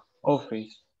 Post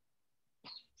Office?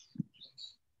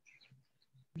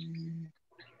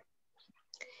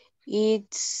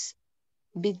 It's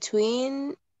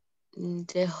between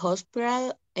the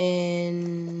hospital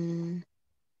and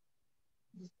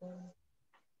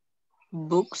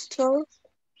bookstore.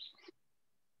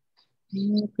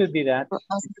 Could be that.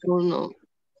 No.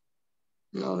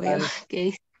 No veo.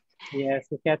 Okay. Yes,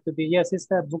 it had to be. Yes, it's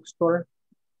a bookstore.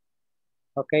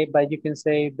 Okay, but you can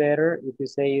say better if you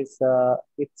say it's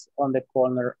on the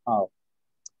corner of.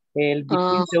 El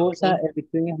between se usa, el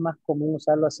between es más común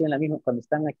usarlo así en la misma, cuando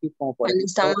están aquí como por Cuando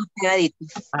estamos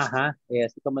pegaditos. Ajá,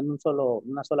 así como en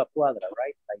una sola cuadra,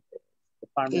 right? Like the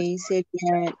Okay,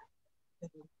 sería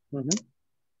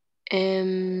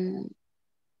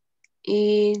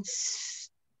it's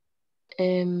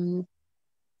on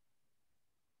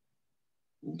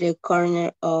the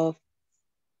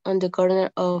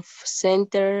corner of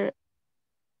Center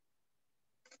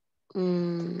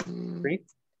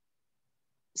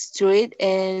Street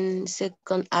and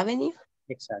Second Avenue.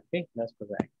 Exactly, that's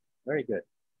correct. Very good.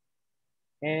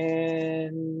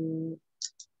 And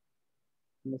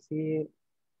let me see.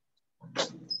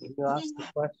 You asked the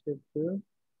question to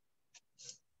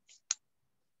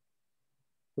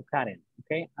Karen.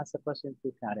 Okay, ask the question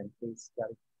to Karen, please,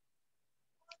 Gary.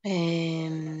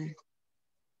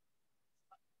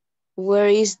 Where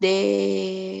is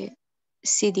the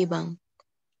Citibank?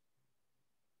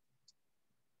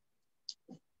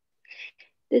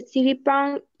 The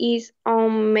Citibank is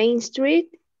on Main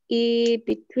Street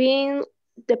between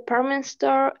department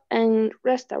store and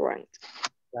restaurant.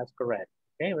 That's correct.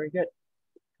 Okay, very good.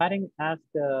 Karen asked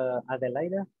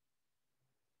Adelaida.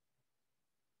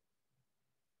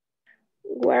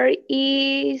 Where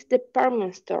is the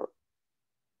department store?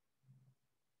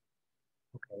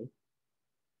 Okay.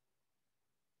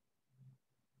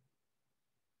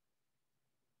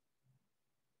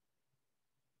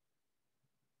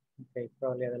 Okay,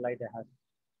 probably Adelaide has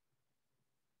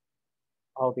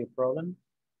audio problem.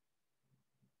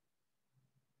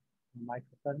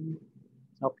 Microphone.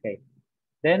 Okay.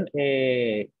 Then,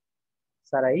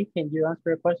 Sarai, can you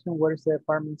answer a question? Where is the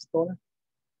department store?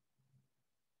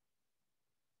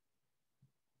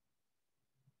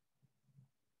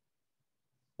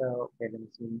 So, okay, let me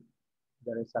see.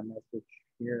 There is a message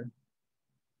here.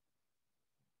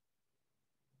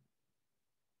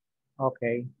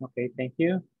 Okay, okay, thank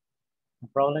you. No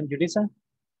problem, Julissa.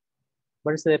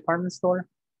 Where is the department store?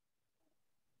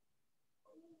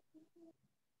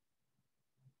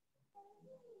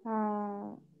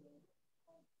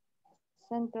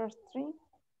 Center Street.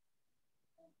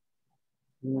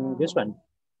 This one.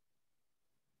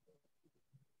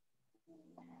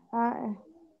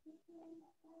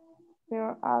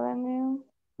 First Avenue.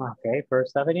 Okay,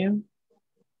 First Avenue.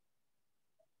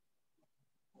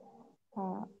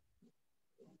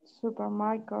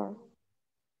 Supermarket.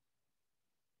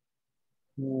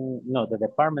 No, the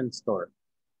department store.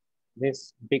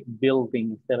 This big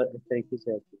building.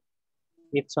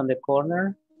 It's on the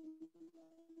corner.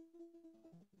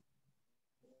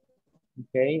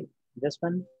 Okay, this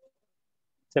one.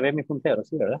 Se ve mi puntero,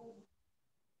 sí, ¿verdad?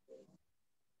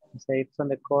 So it's on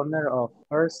the corner of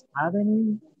First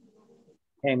Avenue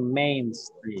and Main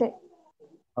Street. Sí.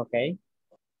 Okay.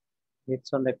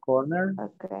 It's on the corner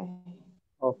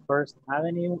of First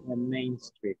Avenue and Main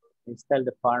Street. It's the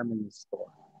department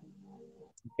store.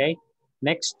 Okay.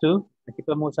 Next to, aquí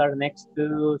podemos usar next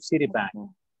to Citibank.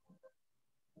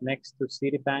 Next to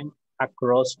Citibank,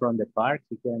 across from the park.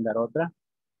 Si quieren dar otra.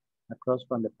 Across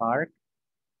from the park.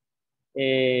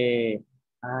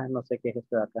 No sé qué es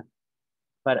esto de acá.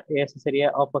 Para, ese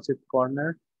sería opposite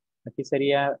corner. Aquí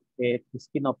sería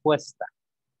esquina opuesta.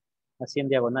 Así en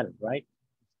diagonal, right?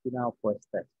 Esquina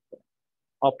opuesta.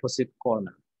 Opposite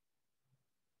corner.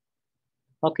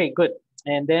 Okay, good.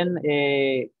 And then,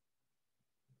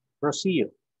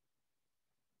 Rocio,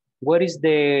 what is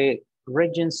the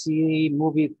Regency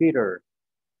movie theater?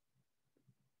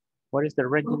 What is the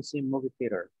Regency movie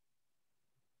theater?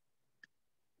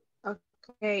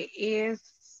 Okay,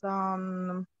 it's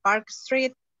on Park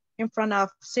Street in front of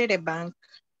Citibank.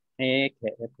 Okay,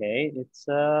 okay. It's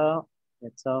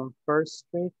on First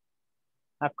Street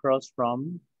across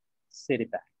from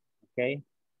Citibank. Okay,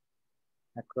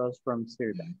 across from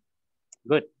Citibank.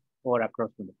 Good. Or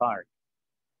across from the park.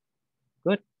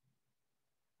 Good.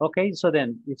 Okay, so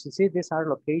then if you see these are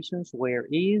locations where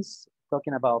is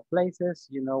talking about places,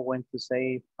 you know when to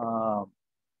say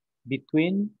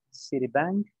between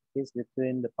Citibank is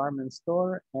between department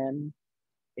store and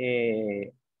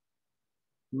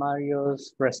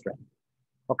Mario's restaurant.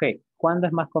 Ok, ¿cuándo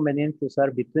es más conveniente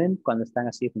usar between? Cuando están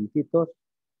así juntitos.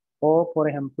 O, por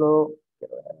ejemplo,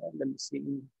 let me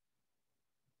see.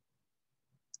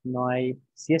 No hay,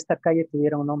 si esta calle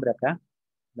tuviera un nombre acá,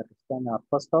 la que está en la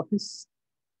post office,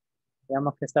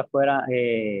 digamos que esta fuera,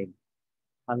 I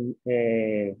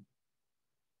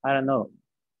don't know,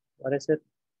 what is it?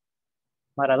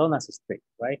 Maradona's Street,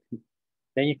 right?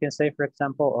 Then you can say, for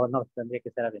example, oh no, tendría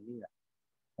que ser avenida.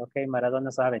 Okay,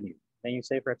 Maradona's Avenue. Then you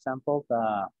say, for example,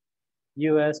 the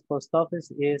U.S. Post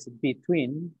Office is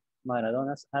between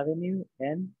Maradona's Avenue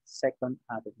and 2nd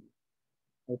Avenue.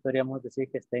 Ahí podríamos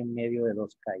decir que está en medio de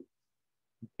dos calles.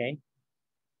 Okay.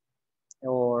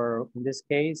 Or in this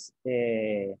case,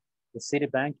 the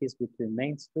Citibank is between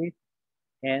Main Street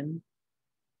and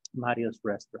Mario's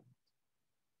restaurant.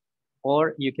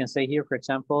 Or you can say here, for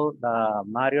example, the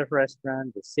Mario's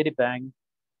restaurant, the Citibank,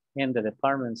 and the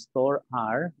department store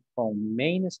are on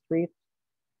Main Street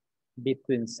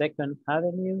between 2nd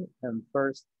Avenue and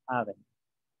 1st Avenue.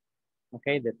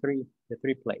 Okay, the three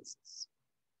places.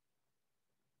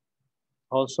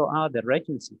 Also, the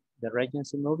Regency. The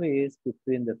Regency movie is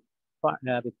between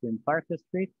between Parker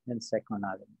Street and 2nd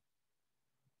Avenue.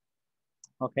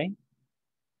 Okay.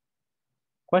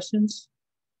 Questions?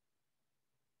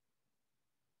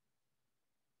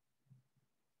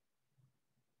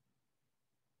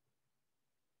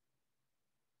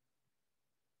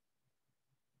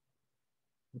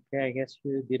 Okay, I guess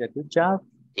you did a good job.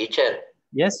 Teacher.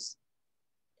 Yes.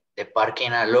 The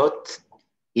parking lot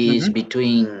is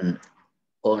between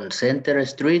on Center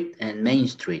Street and Main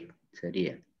Street,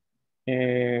 sería.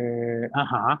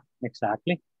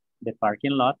 Exactly. The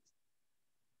parking lot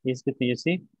is between, you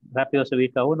see, rápido se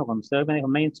ubica uno. Cuando usted me dijo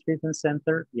Main Street and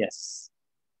Center, yes.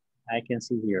 I can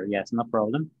see here, yes, no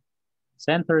problem.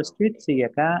 Center Street, sigue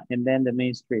acá, and then the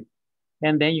Main Street.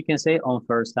 And then you can say on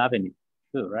 1st Avenue,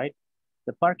 too, right?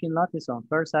 The parking lot is on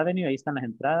 1st Avenue, ahí están las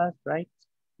entradas, right?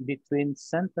 Between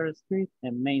Center Street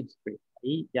and Main Street.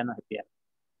 Ahí ya no se pierde.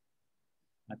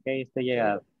 Ok, este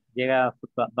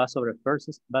va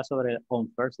sobre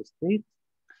on First Street.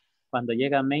 Cuando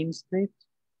llega a Main Street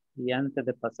y antes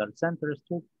de pasar Center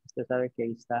Street, usted sabe que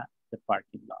ahí está the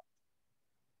parking lot.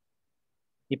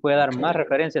 Y puede dar más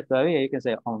referencias todavía. You can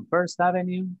say on First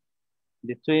Avenue,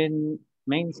 between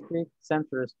Main Street,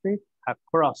 Center Street,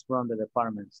 across from the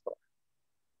department store.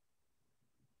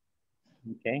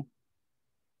 Okay.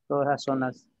 Todas esas son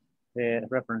las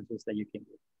references that you can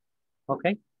do.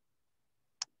 Okay.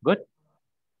 Good.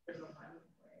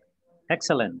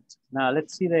 Excellent. Now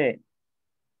let's see the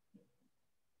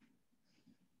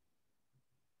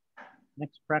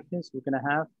next practice. We're going to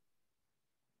have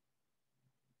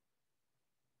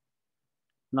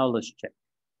knowledge check.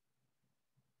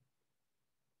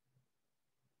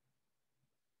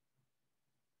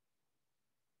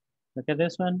 Look at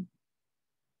this one.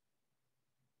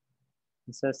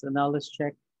 It says the knowledge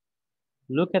check.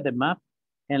 Look at the map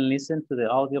and listen to the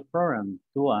audio program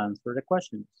to answer the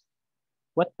questions.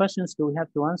 What questions do we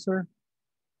have to answer?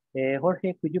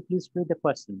 Jorge, could you please read the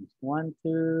questions? 1,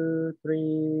 2,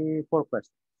 3, 4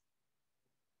 questions.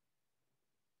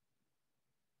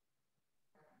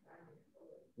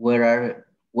 Where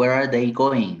are they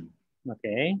going?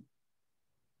 Okay.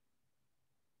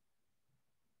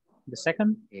 The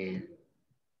second?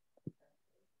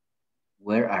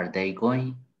 Where are they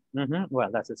going? Well,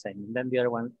 that's the same. And then the other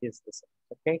one is the same,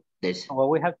 okay? This. So what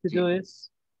we have to do is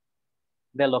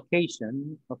the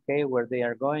location, okay, where they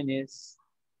are going is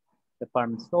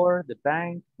department store, the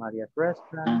bank, Maria's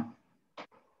restaurant.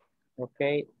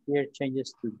 Okay, here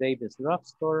changes to David's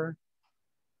drugstore.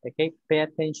 Okay, pay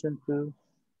attention to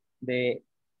the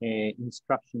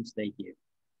instructions they give.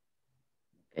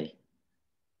 Okay.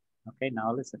 Okay,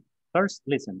 now listen. First,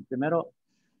 listen. Primero,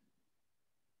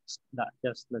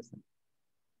 just listen.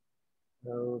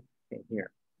 Okay,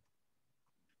 here.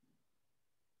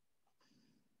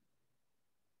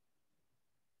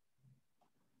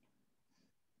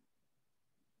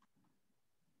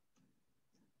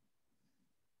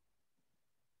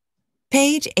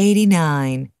 Page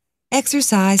 89,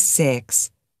 Exercise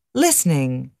 6,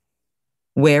 Listening.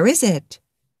 Where is it?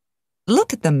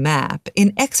 Look at the map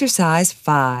in Exercise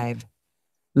 5.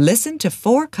 Listen to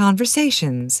 4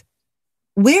 conversations.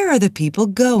 Where are the people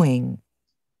going?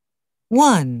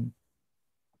 1.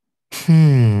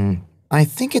 I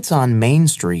think it's on Main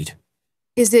Street.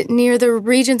 Is it near the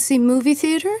Regency movie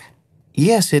theater?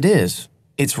 Yes, it is.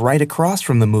 It's right across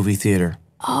from the movie theater.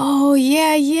 Oh,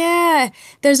 yeah.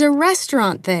 There's a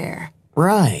restaurant there.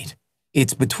 Right.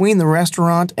 It's between the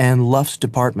restaurant and Luff's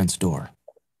department store.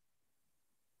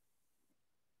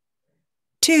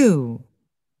 2.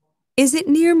 Is it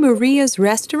near Maria's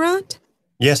restaurant?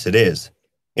 Yes, it is.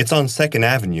 It's on 2nd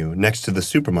Avenue next to the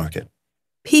supermarket.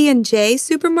 P&J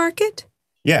Supermarket?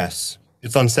 Yes,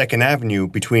 it's on 2nd Avenue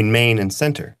between Main and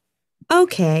Center.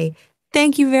 Okay,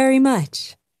 thank you very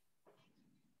much.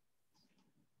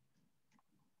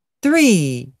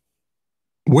 3.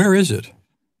 Where is it?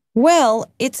 Well,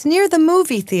 it's near the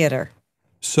movie theater.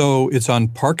 So it's on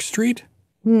Park Street?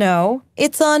 No,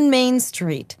 it's on Main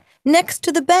Street, next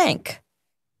to the bank.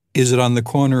 Is it on the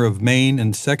corner of Main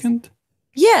and 2nd?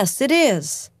 Yes, it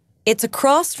is. It's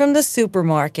across from the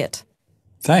supermarket.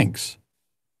 Thanks.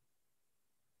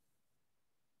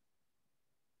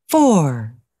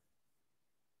 4.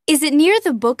 Is it near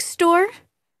the bookstore?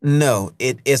 No,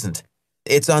 it isn't.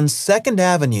 It's on 2nd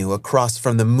Avenue across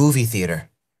from the movie theater.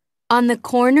 On the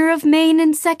corner of Main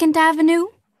and 2nd Avenue?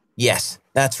 Yes,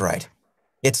 that's right.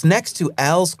 It's next to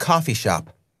Al's coffee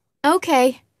shop.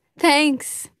 Okay,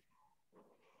 thanks.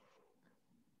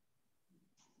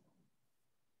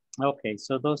 Okay,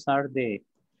 so those are the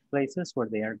places where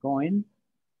they are going.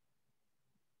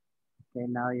 Okay,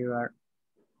 now you are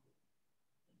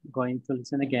going to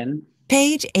listen again.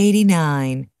 Page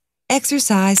 89,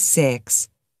 Exercise 6,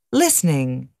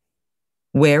 Listening.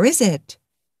 Where is it?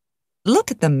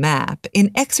 Look at the map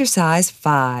in Exercise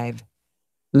 5.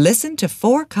 Listen to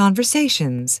 4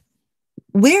 conversations.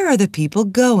 Where are the people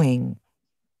going?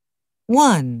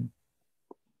 1.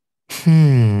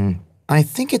 I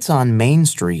think it's on Main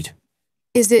Street.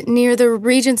 Is it near the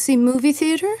Regency movie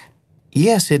theater?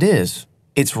 Yes, it is.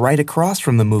 It's right across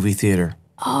from the movie theater.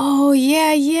 Oh,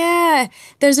 yeah.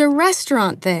 There's a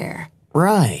restaurant there.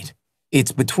 Right.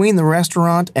 It's between the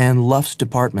restaurant and Luff's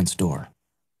department store.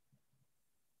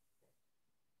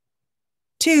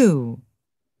 2.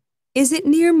 Is it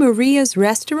near Maria's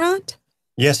restaurant?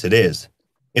 Yes, it is.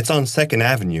 It's on 2nd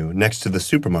Avenue next to the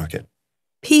supermarket.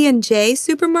 P&J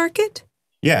Supermarket?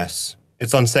 Yes,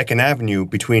 it's on 2nd Avenue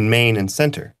between Main and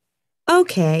Center.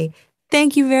 Okay,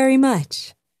 thank you very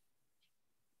much.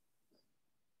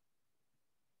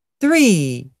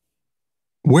 3.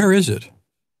 Where is it?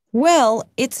 Well,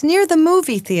 it's near the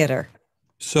movie theater.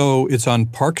 So it's on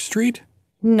Park Street?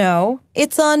 No,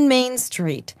 it's on Main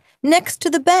Street, next to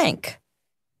the bank.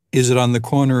 Is it on the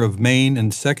corner of Main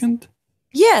and 2nd?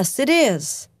 Yes, it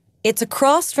is. It's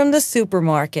across from the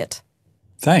supermarket.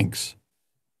 Thanks.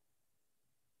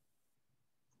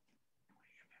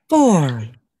 4.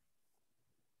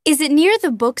 Is it near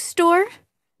the bookstore?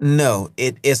 No,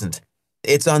 it isn't.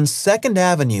 It's on 2nd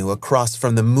Avenue across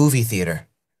from the movie theater.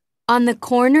 On the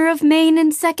corner of Main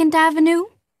and 2nd Avenue?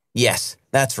 Yes,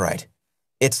 that's right.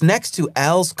 It's next to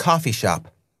Al's coffee shop.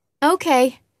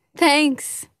 Okay,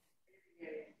 thanks.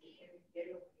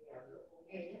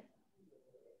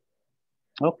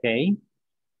 Okay.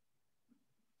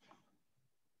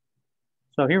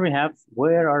 So here we have,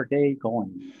 where are they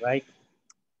going, right?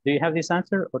 Do you have this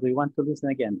answer or do you want to listen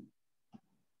again?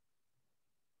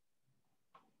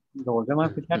 ¿Lo volvemos a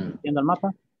escuchar viendo el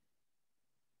mapa?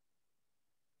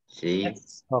 Sí.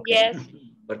 Yes. Okay. Yes.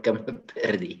 Porque me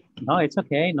perdí. No, it's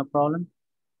okay, no problem.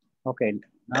 Okay,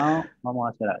 now vamos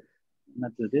a hacer algo. I'm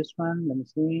gonna do this one, let me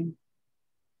see.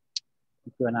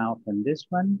 I'm gonna open this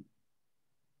one.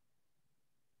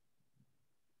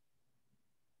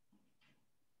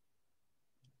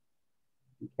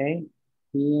 Okay,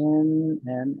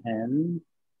 N.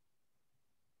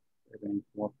 We're going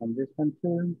to open this one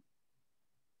too.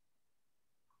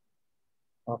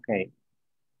 Okay.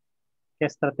 ¿Qué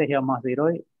estrategia vamos a hacer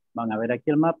hoy? Van a ver aquí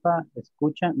el mapa,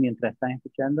 escuchan mientras están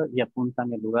escuchando y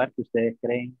apuntan el lugar que ustedes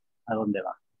creen a dónde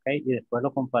va. Okay, y después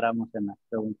lo comparamos en las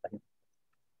preguntas.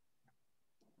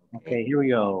 Okay, here we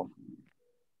go.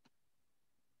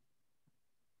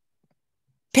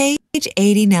 Page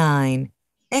 89,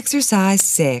 Exercise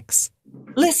 6,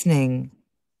 Listening.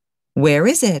 Where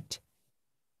is it?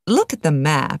 Look at the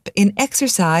map in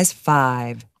Exercise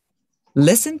 5.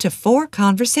 Listen to 4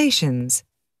 conversations.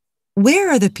 Where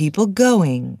are the people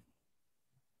going?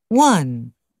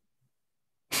 1.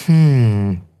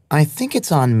 I think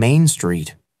it's on Main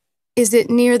Street. Is it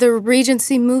near the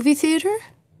Regency movie theater?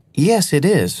 Yes, it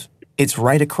is. It's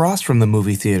right across from the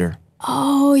movie theater.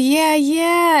 Oh,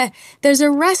 yeah. There's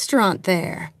a restaurant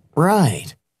there.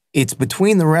 Right. It's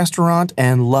between the restaurant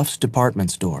and Luff's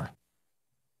department store.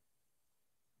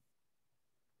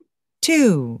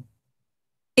 2.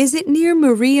 Is it near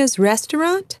Maria's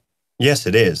restaurant? Yes,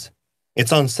 it is.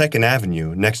 It's on 2nd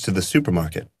Avenue next to the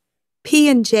supermarket.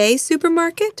 P&J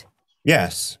supermarket?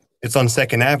 Yes, it's on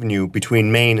 2nd Avenue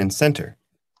between Main and Center.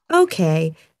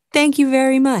 Okay, thank you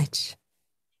very much.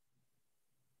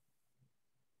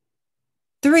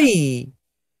 3.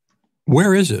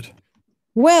 Where is it?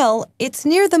 Well, it's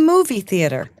near the movie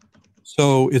theater.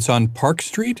 So it's on Park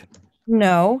Street?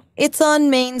 No, it's on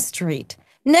Main Street,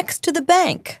 next to the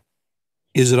bank.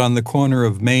 Is it on the corner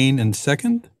of Main and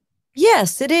 2nd?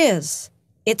 Yes, it is.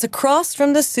 It's across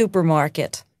from the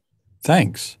supermarket.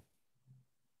 Thanks.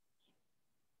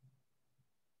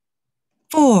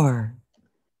 4.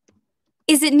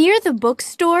 Is it near the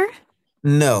bookstore?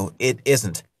 No, it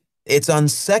isn't. It's on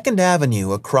 2nd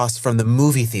Avenue across from the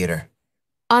movie theater.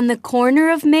 On the corner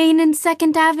of Main and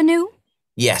 2nd Avenue?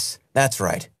 Yes, that's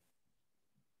right.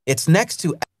 It's next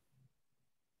to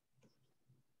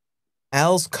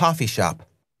Al's coffee shop.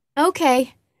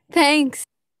 Okay, thanks.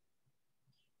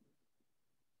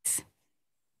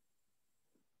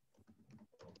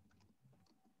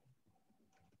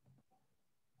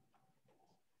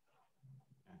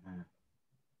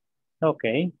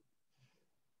 Okay.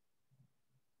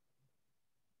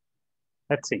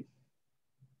 Let's see.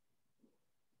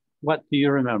 What do you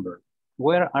remember?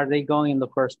 Where are they going in the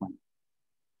first one?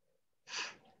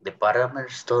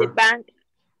 Department store. The bank.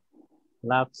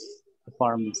 Love's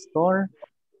department store.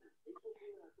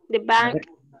 The bank.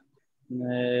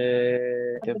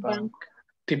 The bank.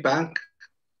 The bank.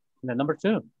 The number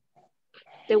 2.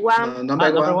 The one.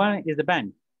 Number one is the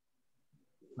bank.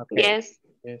 Okay. Yes.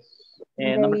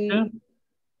 And number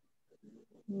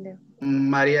 2?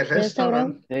 Maria's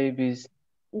restaurant. Davis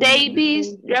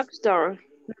drugstore.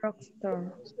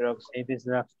 Davis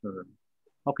drugstore.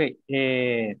 Ok.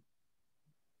 Si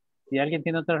alguien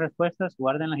tiene otras respuestas,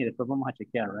 guárdenlas y después vamos a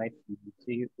chequear, right?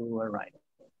 See if we were right.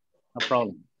 No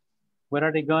problem. Where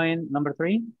are they going? Number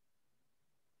 3?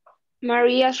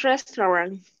 Maria's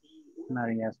restaurant.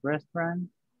 Maria's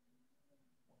restaurant.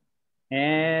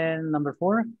 And number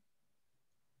 4?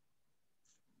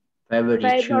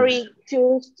 Favorite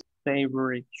shoes.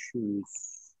 Favorite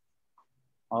shoes.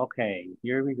 Okay,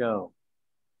 here we go.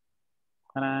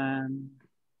 Ta-da.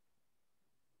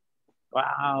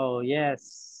 Wow,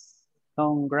 yes.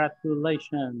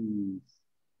 Congratulations.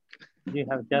 You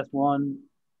have just won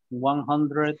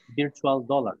 $100 virtual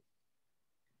dollars.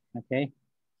 Okay.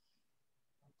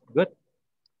 Good.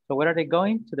 So where are they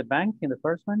going? To the bank in the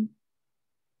first one.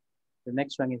 The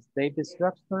next one is David's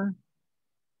drugstore.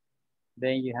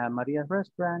 Then you have Maria's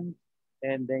restaurant.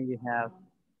 And then you have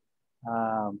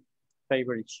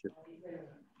favorite shoe.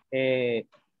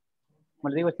 Como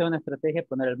les digo, esta es una estrategia,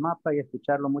 poner el mapa y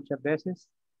escucharlo muchas veces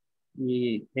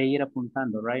e ir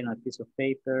apuntando, right, on a piece of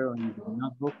paper or in the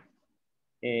notebook,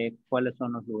 cuáles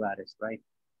son los lugares, right,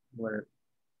 where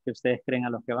que ustedes creen a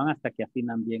los que van hasta que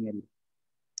afinan bien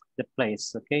the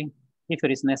place, okay, if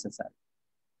it is necessary.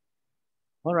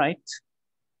 All right.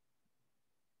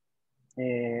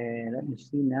 Let me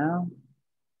see now.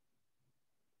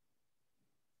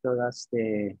 So that's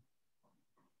the,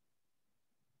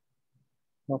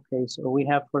 okay, so we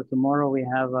have for tomorrow, we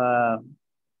have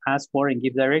ask for and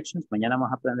give directions. Mañana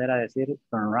vamos a aprender a decir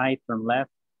turn right, turn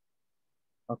left.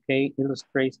 Okay,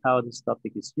 illustrates how this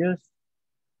topic is used.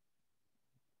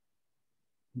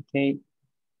 Okay,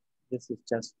 this is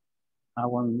just, I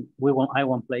won't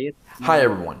play it. Hi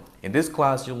everyone, in this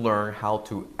class you'll learn how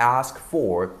to ask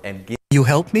for and give. You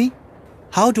help me?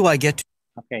 How do I get to...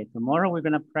 Okay, tomorrow we're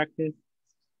gonna practice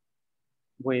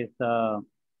with the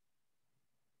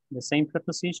same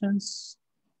prepositions,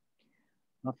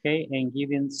 okay, and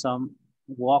giving some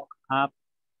walk up,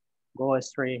 go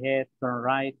straight ahead, turn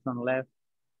right, turn left,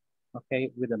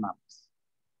 okay, with the maps.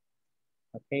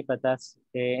 Okay, but that's,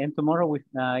 and tomorrow we're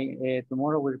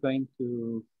going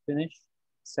to finish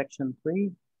section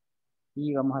 3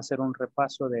 y vamos a hacer un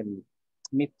repaso del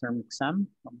midterm exam,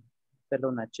 vamos a hacerle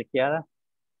una chequeada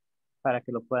para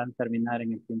que lo puedan terminar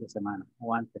en el fin de semana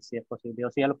o antes, si es posible. O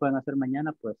si ya lo pueden hacer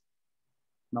mañana, pues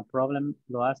no problem,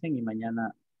 lo hacen y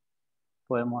mañana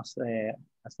podemos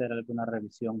hacer alguna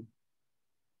revisión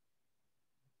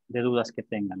de dudas que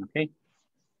tengan, okay?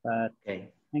 But Okay.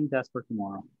 I think that's for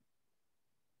tomorrow.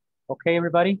 Okay,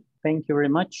 everybody, thank you very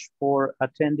much for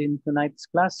attending tonight's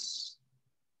class.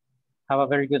 Have a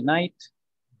very good night,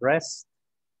 rest,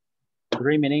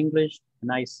 dream in English,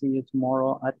 and I see you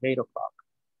tomorrow at 8 o'clock.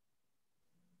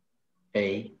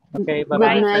 Okay. Okay,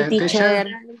 bye-bye. Good night, teacher.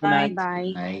 Good night.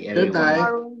 Bye. Bye, Good everyone.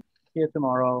 night. See you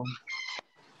tomorrow.